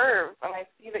 Hot Curves, and I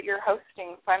see that you're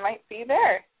hosting, so I might be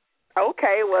there.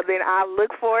 Okay, well, then I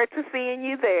look forward to seeing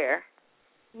you there.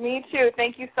 Me too.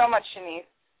 Thank you so much, Chenese.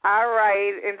 All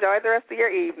right. Enjoy the rest of your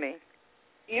evening.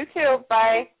 You too.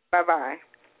 Bye. Bye-bye.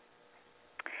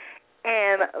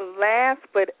 And last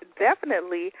but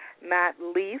definitely not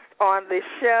least on the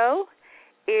show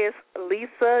is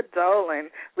Lisa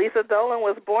Dolton. Lisa Dolton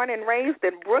was born and raised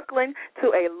in Brooklyn to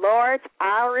a large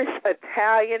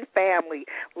Irish-Italian family.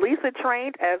 Lisa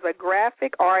trained as a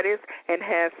graphic artist and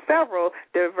has several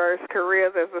diverse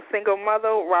careers as a single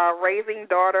mother while raising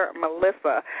daughter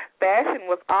Melissa. Fashion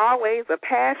was always a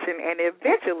passion, and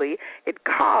eventually it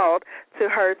called to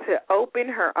her to open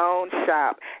her own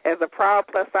shop. As a proud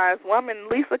plus-size woman,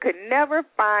 Lisa could never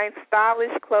find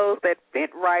stylish clothes that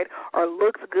fit right or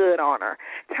looked good on her.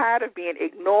 Tired of being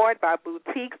ignored by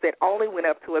boutiques that only went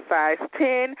up to a size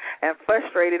 10 and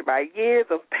frustrated by years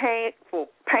of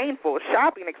painful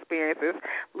shopping experiences,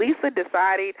 Lisa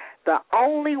decided the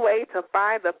only way to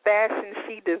find the fashion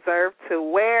she deserved to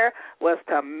wear was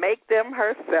to make them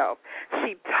herself.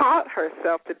 She taught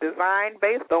herself to design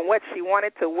based on what she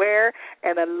wanted to wear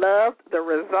and loved the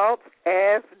results,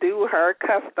 as do her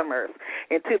customers.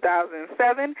 In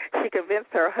 2007, she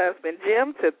convinced her husband,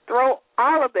 Jim, to throw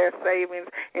all of their savings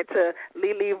into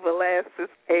Valise,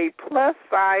 a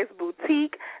plus-size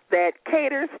boutique that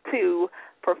caters to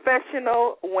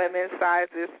professional women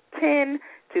sizes 10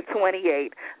 to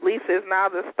 28. Lisa is now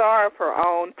the star of her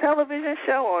own television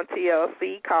show on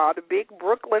TLC called Big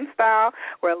Brooklyn Style,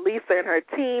 where Lisa and her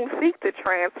team seek to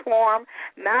transform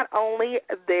not only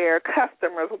their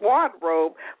customers'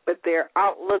 wardrobe, but their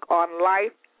outlook on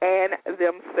life and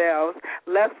themselves.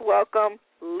 Let's welcome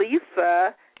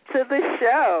Lisa to the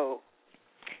show.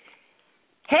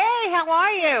 Hey, how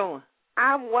are you?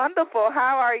 I'm wonderful.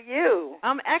 How are you?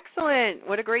 I'm excellent.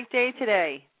 What a great day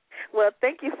today. Well,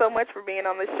 thank you so much for being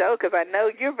on the show, because I know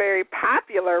you're very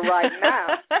popular right now.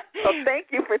 So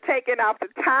thank you for taking out the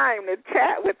time to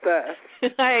chat with us.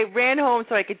 I ran home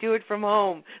so I could do it from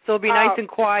home, so it'll be nice and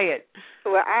quiet.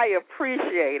 Well, I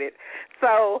appreciate it.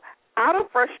 So out of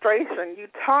frustration, you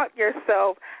taught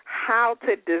yourself how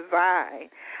to design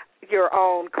your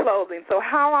own clothing. So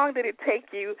how long did it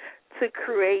take you to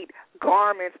create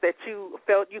garments that you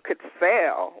felt you could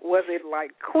sell? Was it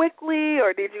like quickly,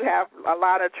 or did you have a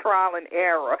lot of trial and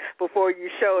error before you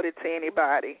showed it to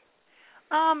anybody?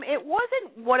 It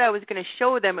wasn't what I was going to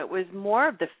show them. It was more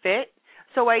of the fit.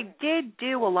 So I did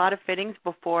do a lot of fittings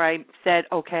before I said,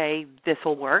 okay, this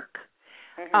will work.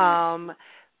 Mm-hmm.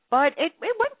 But it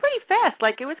went pretty fast.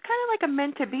 Like, it was kind of like a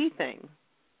meant-to-be thing.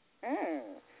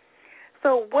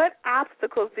 So what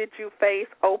obstacles did you face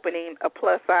opening a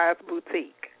plus-size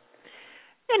boutique?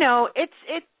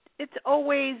 It's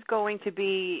always going to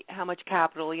be how much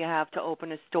capital you have to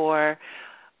open a store,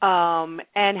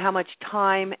 and how much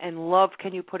time and love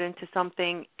can you put into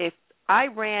something. If I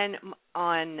ran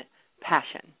on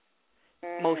passion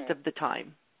most of the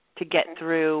time to get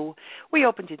through, we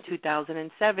opened in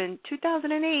 2007,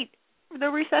 2008, the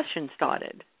recession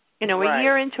started. Right. A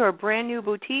year into a brand new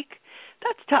boutique,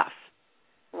 that's tough.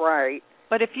 Right.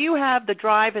 But if you have the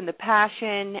drive and the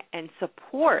passion and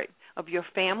support of your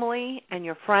family and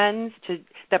your friends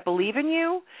that believe in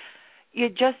you, you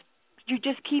just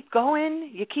keep going,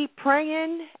 you keep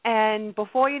praying, and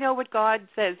before you know it, God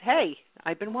says, hey,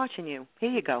 I've been watching you.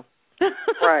 Here you go.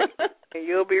 Right. And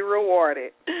you'll be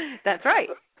rewarded. That's right.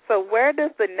 So where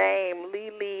does the name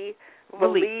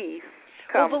Valise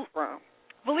come from?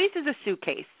 Valise is a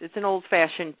suitcase. It's an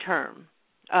old-fashioned term.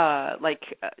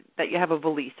 that you have a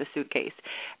valise, a suitcase.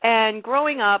 And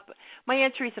growing up, my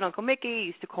Aunt Teresa and Uncle Mickey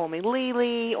used to call me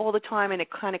Lily all the time, and it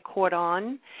kind of caught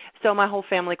on. So my whole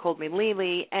family called me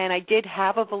Lily, and I did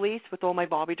have a valise with all my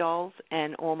Barbie dolls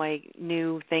and all my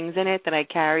new things in it that I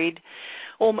carried.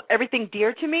 Everything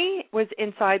dear to me was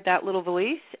inside that little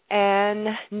valise, and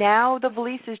now the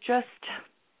valise is just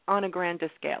on a grander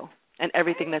scale and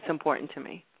everything that's important to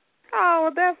me. Oh,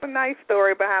 well, that's a nice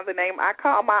story behind the name. I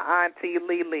call my auntie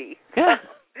Lily.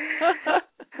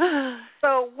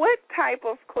 So what type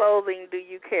of clothing do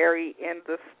you carry in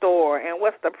the store, and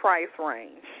what's the price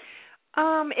range?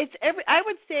 I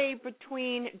would say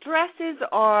between dresses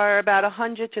are about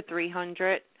 $100 to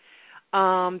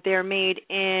 $300. They're made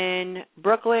in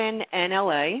Brooklyn and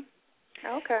LA.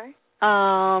 Okay.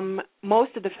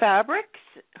 Most of the fabrics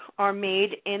are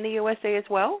made in the USA as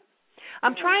well.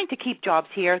 I'm trying to keep jobs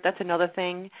here. That's another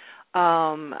thing.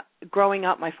 Growing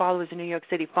up, my father was a New York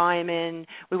City fireman.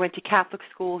 We went to Catholic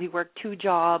school. He worked 2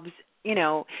 jobs. You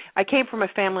know, I came from a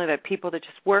family that people that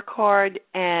just work hard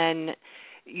and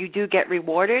you do get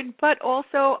rewarded, but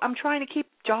also I'm trying to keep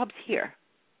jobs here.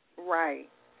 Right.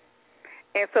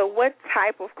 And so what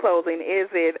type of clothing? Is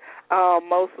it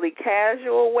mostly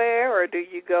casual wear, or do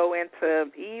you go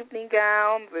into evening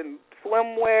gowns and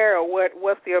swimwear, or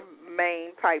what's your main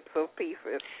types of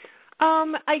pieces?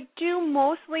 I do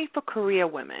mostly for career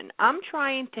women. I'm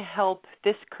trying to help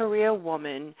this career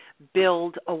woman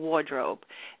build a wardrobe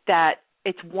that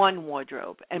it's one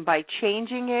wardrobe, and by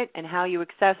changing it and how you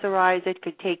accessorize it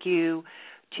could take you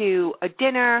to a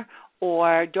dinner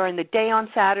or during the day on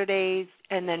Saturdays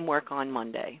and then work on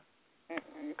Monday.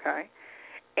 Okay.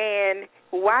 And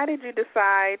why did you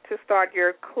decide to start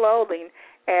your clothing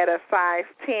at a size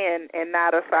 10 and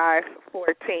not a size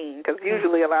 14? Because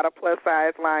usually a lot of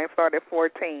plus-size lines start at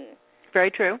 14.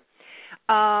 Very true.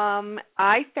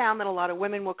 I found that a lot of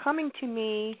women were coming to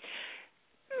me.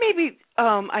 Maybe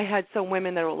I had some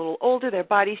women that were a little older, their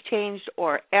bodies changed,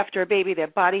 or after a baby their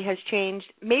body has changed.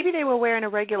 Maybe they were wearing a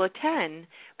regular 10,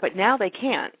 but now they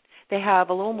can't. They have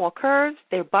a little more curves.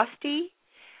 They're busty.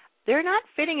 They're not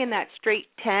fitting in that straight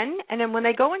 10, and then when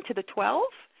they go into the 12,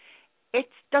 it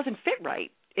doesn't fit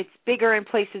right. It's bigger in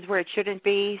places where it shouldn't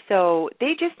be, so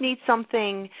they just need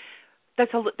something that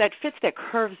fits their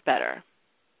curves better.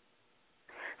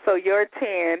 So your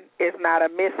 10 is not a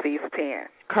Missy's 10.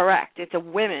 Correct. It's a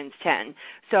women's 10.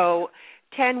 So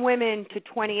 10 women to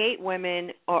 28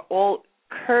 women are all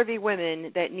curvy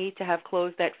women that need to have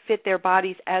clothes that fit their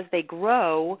bodies as they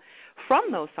grow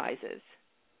from those sizes.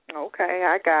 Okay,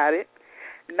 I got it.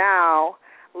 Now,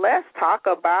 let's talk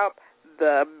about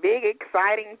the big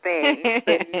exciting thing,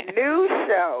 the new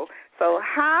show. So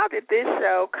how did this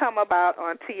show come about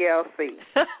on TLC?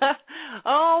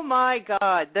 Oh, my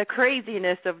God. The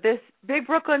craziness of this Big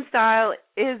Brooklyn Style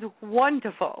is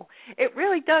wonderful. It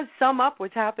really does sum up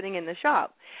what's happening in the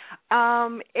shop.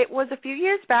 It was a few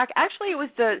years back. Actually, it was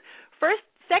the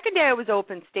second day I was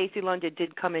open, Stacey London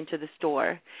did come into the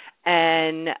store.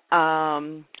 And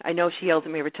I know she yells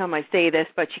at me every time I say this,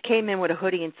 but she came in with a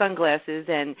hoodie and sunglasses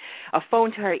and a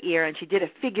phone to her ear, and she did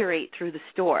a figure 8 through the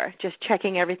store, just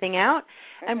checking everything out.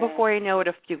 And before you know it,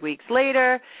 a few weeks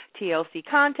later, TLC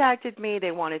contacted me.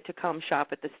 They wanted to come shop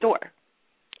at the store.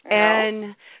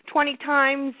 And 20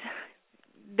 times,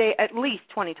 at least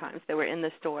 20 times they were in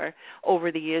the store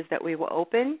over the years that we were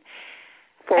open.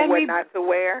 For what not to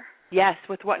wear? Yes,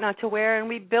 with what not to wear, and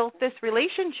we built this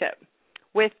relationship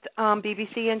with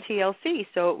BBC and TLC.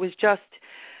 So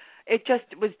it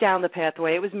just was down the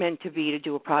pathway. It was meant to be to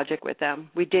do a project with them.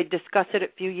 We did discuss it a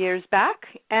few years back,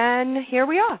 and here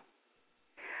we are.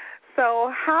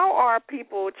 So how are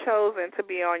people chosen to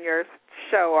be on your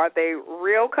show? Are they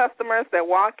real customers that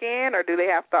walk in, or do they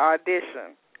have to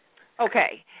audition?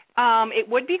 Okay. It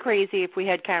would be crazy if we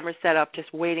had cameras set up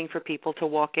just waiting for people to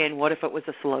walk in. What if it was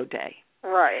a slow day?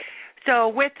 Right. So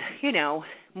with,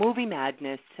 movie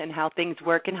madness and how things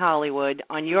work in Hollywood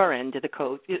on your end of the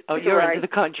coast, or your end of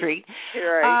the country,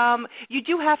 you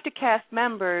do have to cast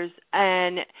members,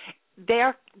 and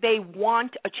they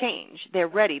want a change. They're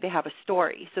ready. They have a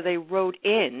story. So they wrote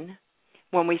in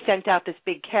when we sent out this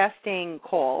big casting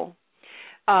call.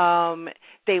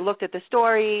 They looked at the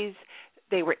stories.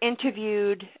 They were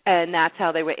interviewed, and that's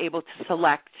how they were able to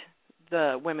select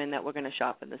the women that were going to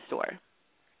shop in the store.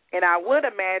 And I would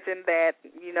imagine that,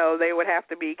 they would have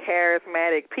to be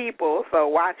charismatic people, so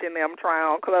watching them try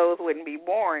on clothes wouldn't be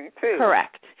boring, too.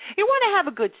 Correct. You want to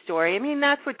have a good story. I mean,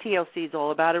 that's what TLC is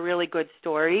all about, a really good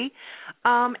story.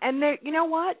 And you know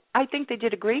what? I think they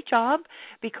did a great job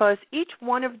because each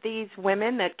one of these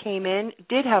women that came in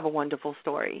did have a wonderful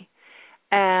story.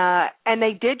 And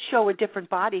they did show a different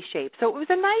body shape. So it was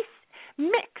a nice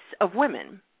mix of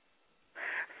women.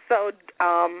 So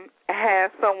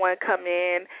has someone come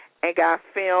in and got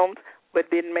filmed but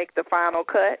didn't make the final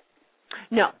cut?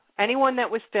 No. Anyone that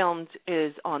was filmed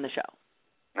is on the show.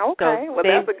 Okay. So well,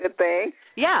 that's a good thing.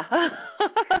 Yeah. And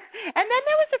then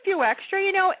there was a few extra.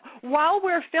 While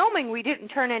we're filming, we didn't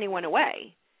turn anyone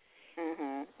away.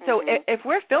 Mm-hmm. So if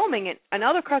we're filming it and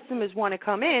other customers want to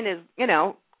come in,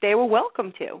 they were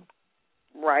welcome to.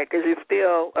 Right, because it's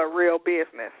still a real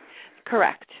business.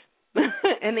 Correct.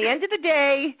 In the end of the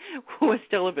day, we're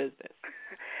still a business.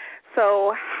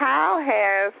 So how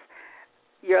has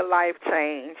your life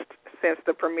changed since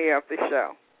the premiere of the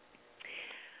show?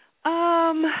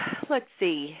 Let's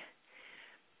see.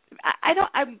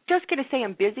 I'm just going to say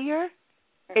I'm busier.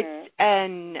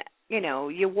 Mm-hmm.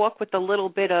 You walk with a little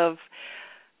bit of,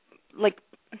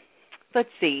 let's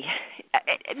see.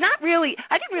 Not really.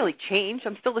 I didn't really change.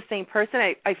 I'm still the same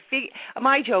person.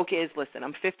 My joke is, listen,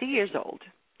 I'm 50 years old.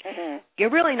 Mm-hmm.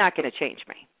 You're really not going to change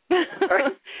me.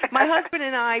 My husband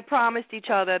and I promised each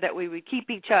other that we would keep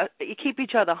each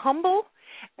other humble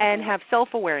and have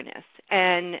self-awareness.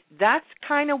 And that's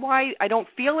kind of why I don't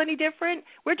feel any different.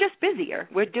 We're just busier.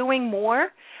 We're doing more.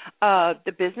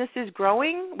 The business is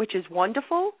growing, which is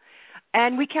wonderful.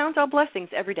 And we count our blessings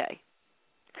every day.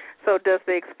 So does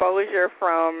the exposure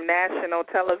from national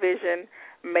television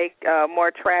make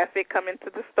more traffic come into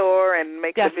the store and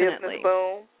make Definitely. the business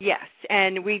boom? Yes,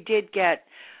 and we did get,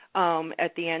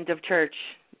 at the end of church,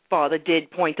 Father did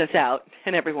point us out,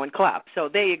 and everyone clapped. So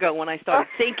there you go, when I started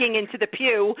sinking into the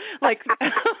pew,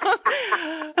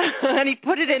 and he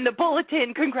put it in the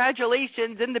bulletin,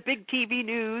 congratulations, in the big TV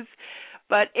news.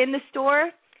 But in the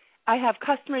store, I have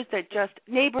customers that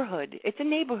it's a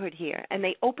neighborhood here, and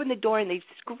they open the door and they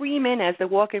scream in as they're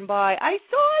walking by, I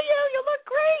saw you look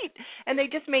great. And they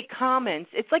just make comments.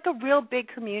 It's like a real big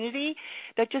community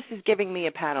that just is giving me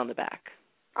a pat on the back.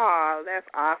 Oh, that's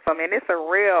awesome. And it's a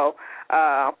real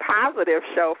positive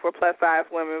show for plus-size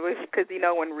women because,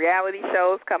 when reality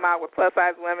shows come out with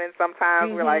plus-size women,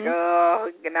 sometimes we're like, oh,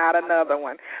 not another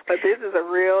one. But this is a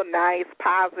real nice,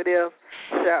 positive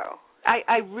show.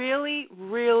 I really,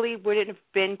 really wouldn't have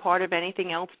been part of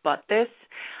anything else but this.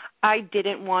 I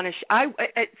didn't want to.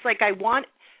 It's like I want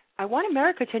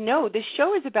America to know this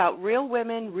show is about real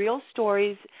women, real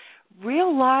stories,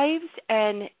 real lives,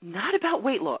 and not about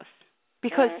weight loss.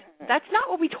 Because that's not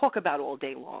what we talk about all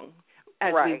day long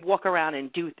as we walk around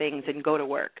and do things and go to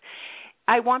work.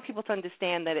 I want people to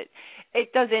understand that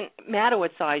it doesn't matter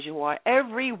what size you are.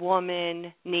 Every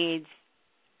woman needs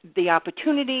the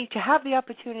opportunity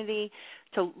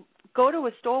to go to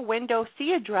a store window,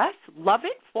 see a dress, love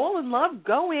it, fall in love,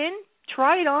 go in,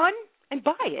 try it on, and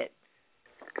buy it.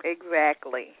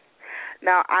 Exactly.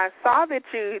 Now, I saw that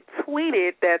you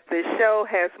tweeted that the show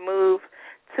has moved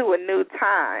to a new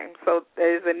time. So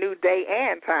there's a new day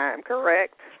and time,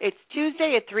 correct? It's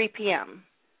Tuesday at 3 p.m.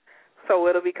 So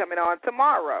it'll be coming on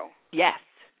tomorrow? Yes.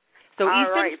 So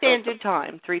All Eastern Standard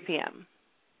Time, 3 p.m.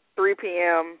 3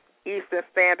 p.m. Eastern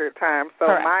Standard Time. So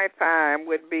correct. My time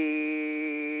would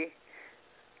be,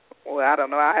 I don't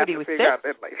know. I'll have to figure out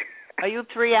that later. Are you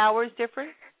 3 hours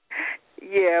different?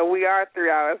 Yeah, we are 3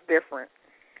 hours different.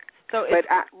 So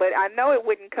but I know it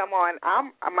wouldn't come on.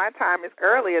 My time is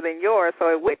earlier than yours, so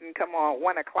it wouldn't come on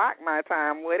 1 o'clock my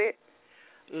time, would it?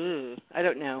 I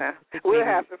don't know. We'll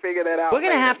have to figure that out. We're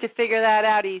going to have to figure that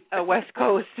out, West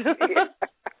Coast.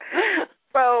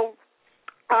 So,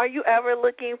 are you ever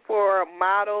looking for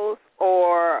models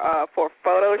or for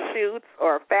photo shoots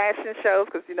or fashion shows?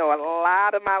 Because a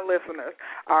lot of my listeners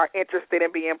are interested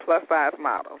in being plus size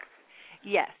models.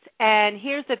 Yes, and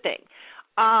here's the thing.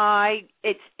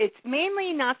 It's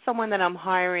mainly not someone that I'm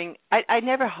hiring. I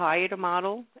never hired a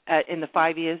model in the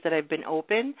 5 years that I've been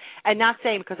open, and not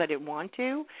saying because I didn't want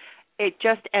to. It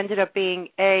just ended up being,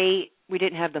 we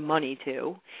didn't have the money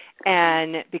to,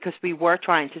 and because we were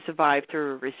trying to survive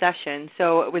through a recession.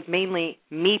 So it was mainly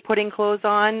me putting clothes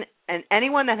on, and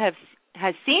anyone that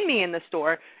has seen me in the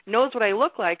store knows what I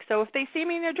look like. So if they see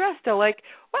me in a dress, they're like,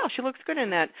 wow, she looks good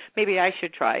in that. Maybe I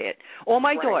should try it. Or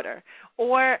my daughter,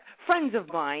 or friends of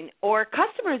mine, or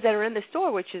customers that are in the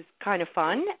store, which is kind of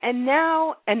fun. And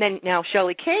then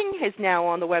Shelley King is now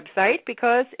on the website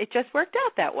because it just worked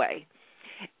out that way.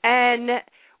 And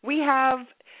we have,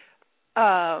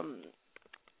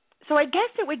 so I guess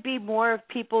it would be more of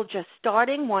people just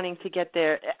starting, wanting to get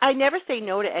there. I never say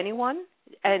no to anyone.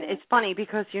 And it's funny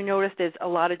because you notice there's a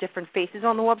lot of different faces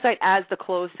on the website. As the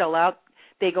clothes sell out,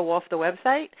 they go off the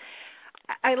website.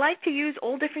 I like to use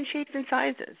all different shapes and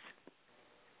sizes.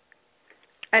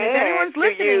 And if anyone's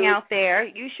listening out there,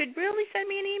 you should really send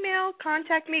me an email,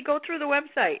 contact me, go through the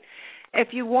website.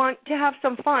 If you want to have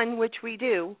some fun, which we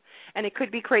do, and it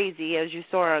could be crazy, as you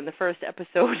saw on the first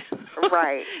episode.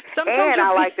 Right. Sometimes and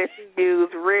I like that you use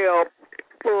real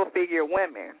full-figure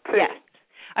women, too. Yes.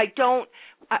 I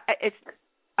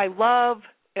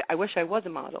wish I was a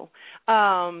model,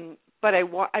 but I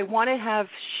want to have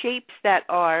shapes that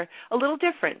are a little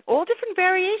different, all different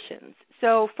variations.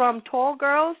 So from tall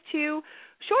girls to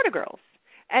shorter girls.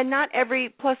 And not every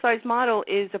plus-size model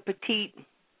is a petite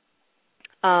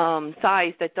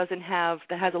size that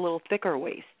has a little thicker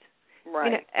waist. Right.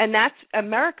 You know, and that's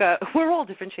America. We're all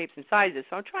different shapes and sizes,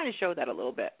 so I'm trying to show that a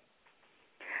little bit.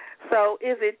 So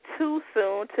is it too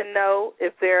soon to know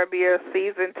if there will be a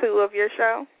season 2 of your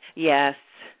show? Yes.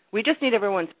 We just need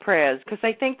everyone's prayers because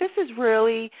I think this is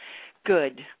really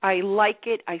good. I like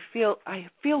it. I feel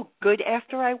good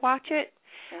after I watch it.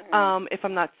 Mm-hmm. If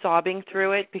I'm not sobbing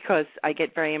through it because I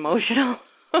get very emotional.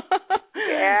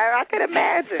 Yeah, I can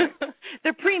imagine.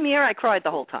 The premiere, I cried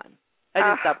the whole time. I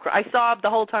didn't stop crying. I sobbed the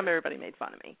whole time. Everybody made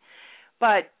fun of me.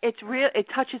 But it's real. It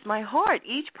touches my heart.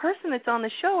 Each person that's on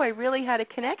the show, I really had a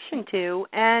connection to,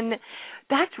 and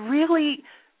that's really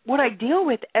what I deal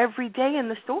with every day in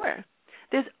the store.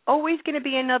 There's always going to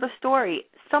be another story,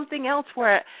 something else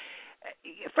where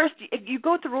first you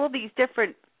go through all these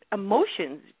different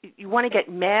emotions. You want to get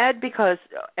mad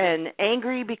and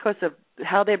angry because of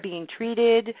how they're being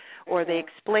treated, or they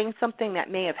explain something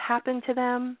that may have happened to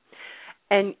them,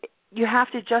 and you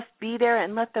have to just be there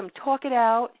and let them talk it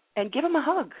out and give them a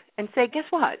hug and say, guess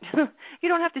what? You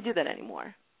don't have to do that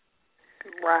anymore.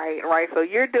 Right. So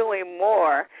you're doing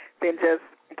more than just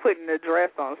putting a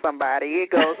dress on somebody. It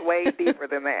goes way deeper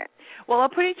than that. Well, I'll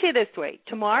put it to you this way.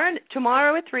 Tomorrow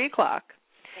at 3 o'clock,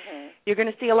 you're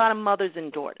going to see a lot of mothers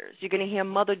and daughters. You're going to hear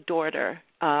mother-daughter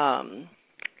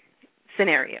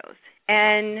scenarios.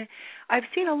 And I've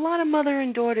seen a lot of mother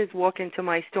and daughters walk into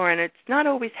my store, and it's not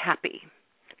always happy.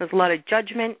 There's a lot of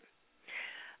judgment.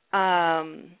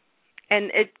 And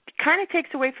it kind of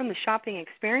takes away from the shopping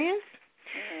experience.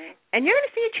 And you're going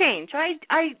to see a change.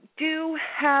 I do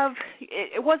have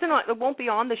it won't be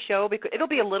on the show because it'll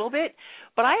be a little bit,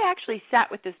 but I actually sat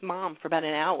with this mom for about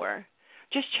an hour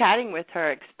just chatting with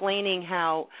her, explaining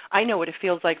how I know what it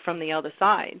feels like from the other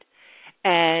side.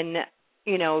 And,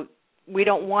 you know, we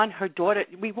don't want her daughter,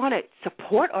 we want to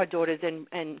support our daughters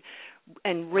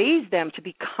and raise them to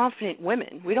be confident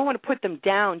women. We don't want to put them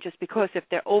down just because if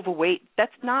they're overweight.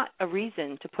 That's not a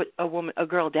reason to put a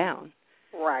girl down.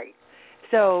 Right.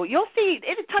 So you'll see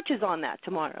it touches on that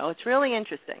tomorrow. It's really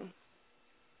interesting.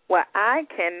 Well, I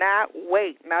cannot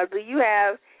wait. Now, do you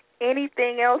have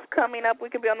anything else coming up we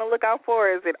can be on the lookout for,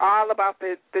 or is it all about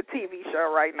the TV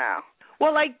show right now?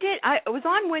 Well, I did. I was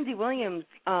on Wendy Williams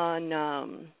on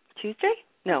Tuesday?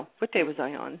 No, what day was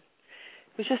I on?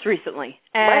 It was just recently.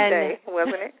 Monday,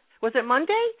 wasn't it? Was it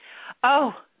Monday?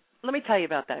 Oh, let me tell you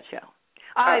about that show.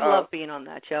 I love being on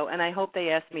that show, and I hope they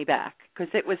ask me back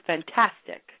because it was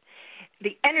fantastic.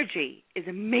 The energy is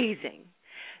amazing.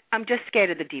 I'm just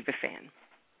scared of the diva fan.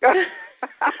 You're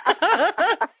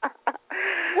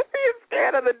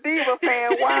scared of the diva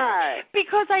fan. Why?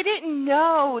 Because I didn't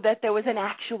know that there was an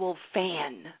actual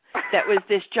fan that was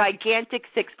this gigantic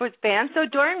 6-foot fan. So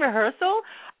during rehearsal,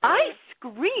 I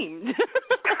screamed.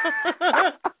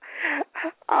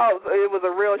 Oh, so it was a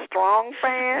real strong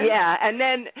fan? Yeah, and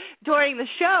then during the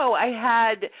show, I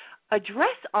had a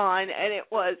dress on, and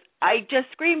I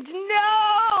just screamed,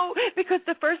 no, because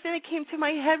the first thing that came to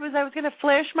my head was I was going to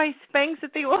flash my Spanx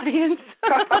at the audience.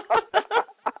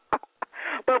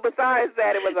 But besides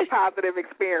that, it was a positive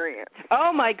experience.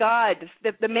 Oh, my God.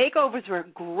 The makeovers were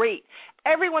great.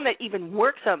 Everyone that even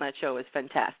works on that show is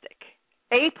fantastic.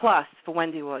 A+ for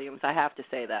Wendy Williams, I have to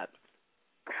say that.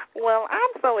 Well,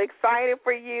 I'm so excited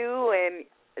for you, and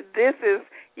this is,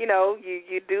 you know,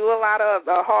 you do a lot of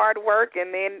hard work,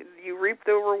 and then you reap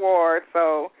the reward.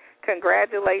 So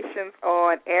congratulations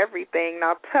on everything.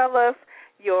 Now tell us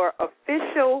your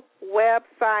official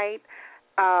website.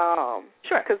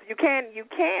 Sure. Because you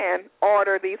can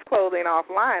order these clothing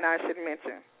offline, I should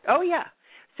mention. Oh, yeah.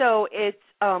 So it's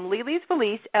Lily's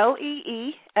Valise,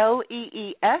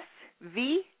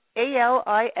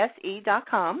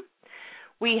 LeelesValise.com.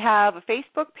 We have a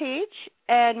Facebook page,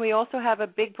 and we also have a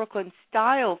Big Brooklyn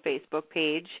Style Facebook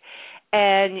page.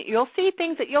 And you'll see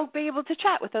things that you'll be able to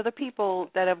chat with other people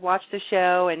that have watched the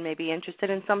show and may be interested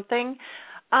in something.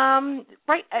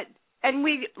 Right, and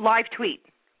we live tweet.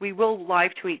 We will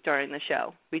live tweet during the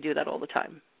show. We do that all the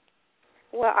time.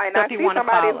 Well, and I see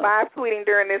somebody live tweeting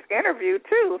during this interview,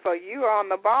 too, so you are on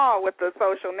the ball with the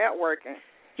social networking.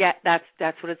 Yeah,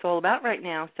 that's what it's all about right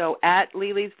now. So at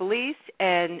Lily's Valise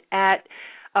and at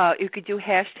you could do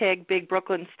hashtag Big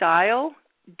Brooklyn Style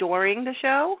during the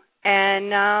show,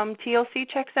 and TLC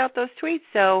checks out those tweets.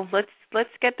 So let's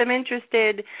get them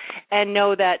interested and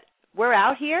know that we're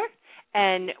out here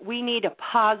and we need a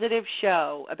positive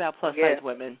show about plus-size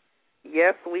women.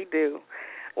 Yes, we do.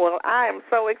 Well, I am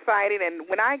so excited, and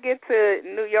when I get to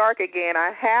New York again,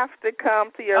 I have to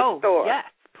come to your store. Oh, yes.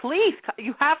 Please,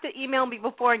 you have to email me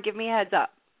before and give me a heads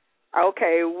up.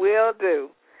 Okay, will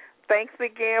do. Thanks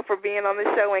again for being on the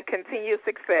show and continued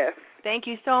success. Thank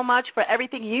you so much for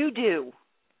everything you do.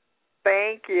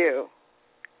 Thank you.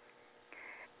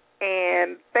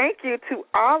 And thank you to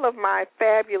all of my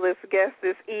fabulous guests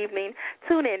this evening.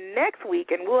 Tune in next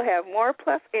week, and we'll have more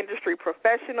Plus industry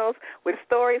professionals with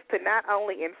stories to not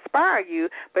only inspire you,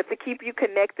 but to keep you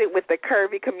connected with the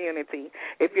curvy community.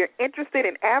 If you're interested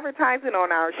in advertising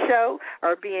on our show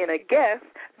or being a guest,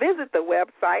 visit the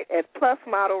website at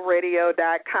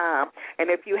plusmodelradio.com.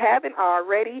 And if you haven't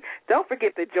already, don't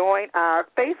forget to join our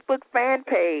Facebook fan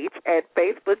page at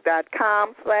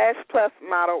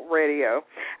facebook.com/plusmodelradio.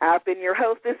 I've been your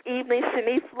host this evening,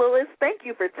 Chenese Lewis. Thank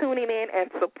you for tuning in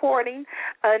and supporting.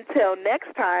 Until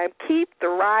next time, keep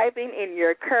thriving in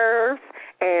your curves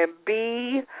and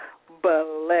be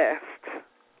blessed.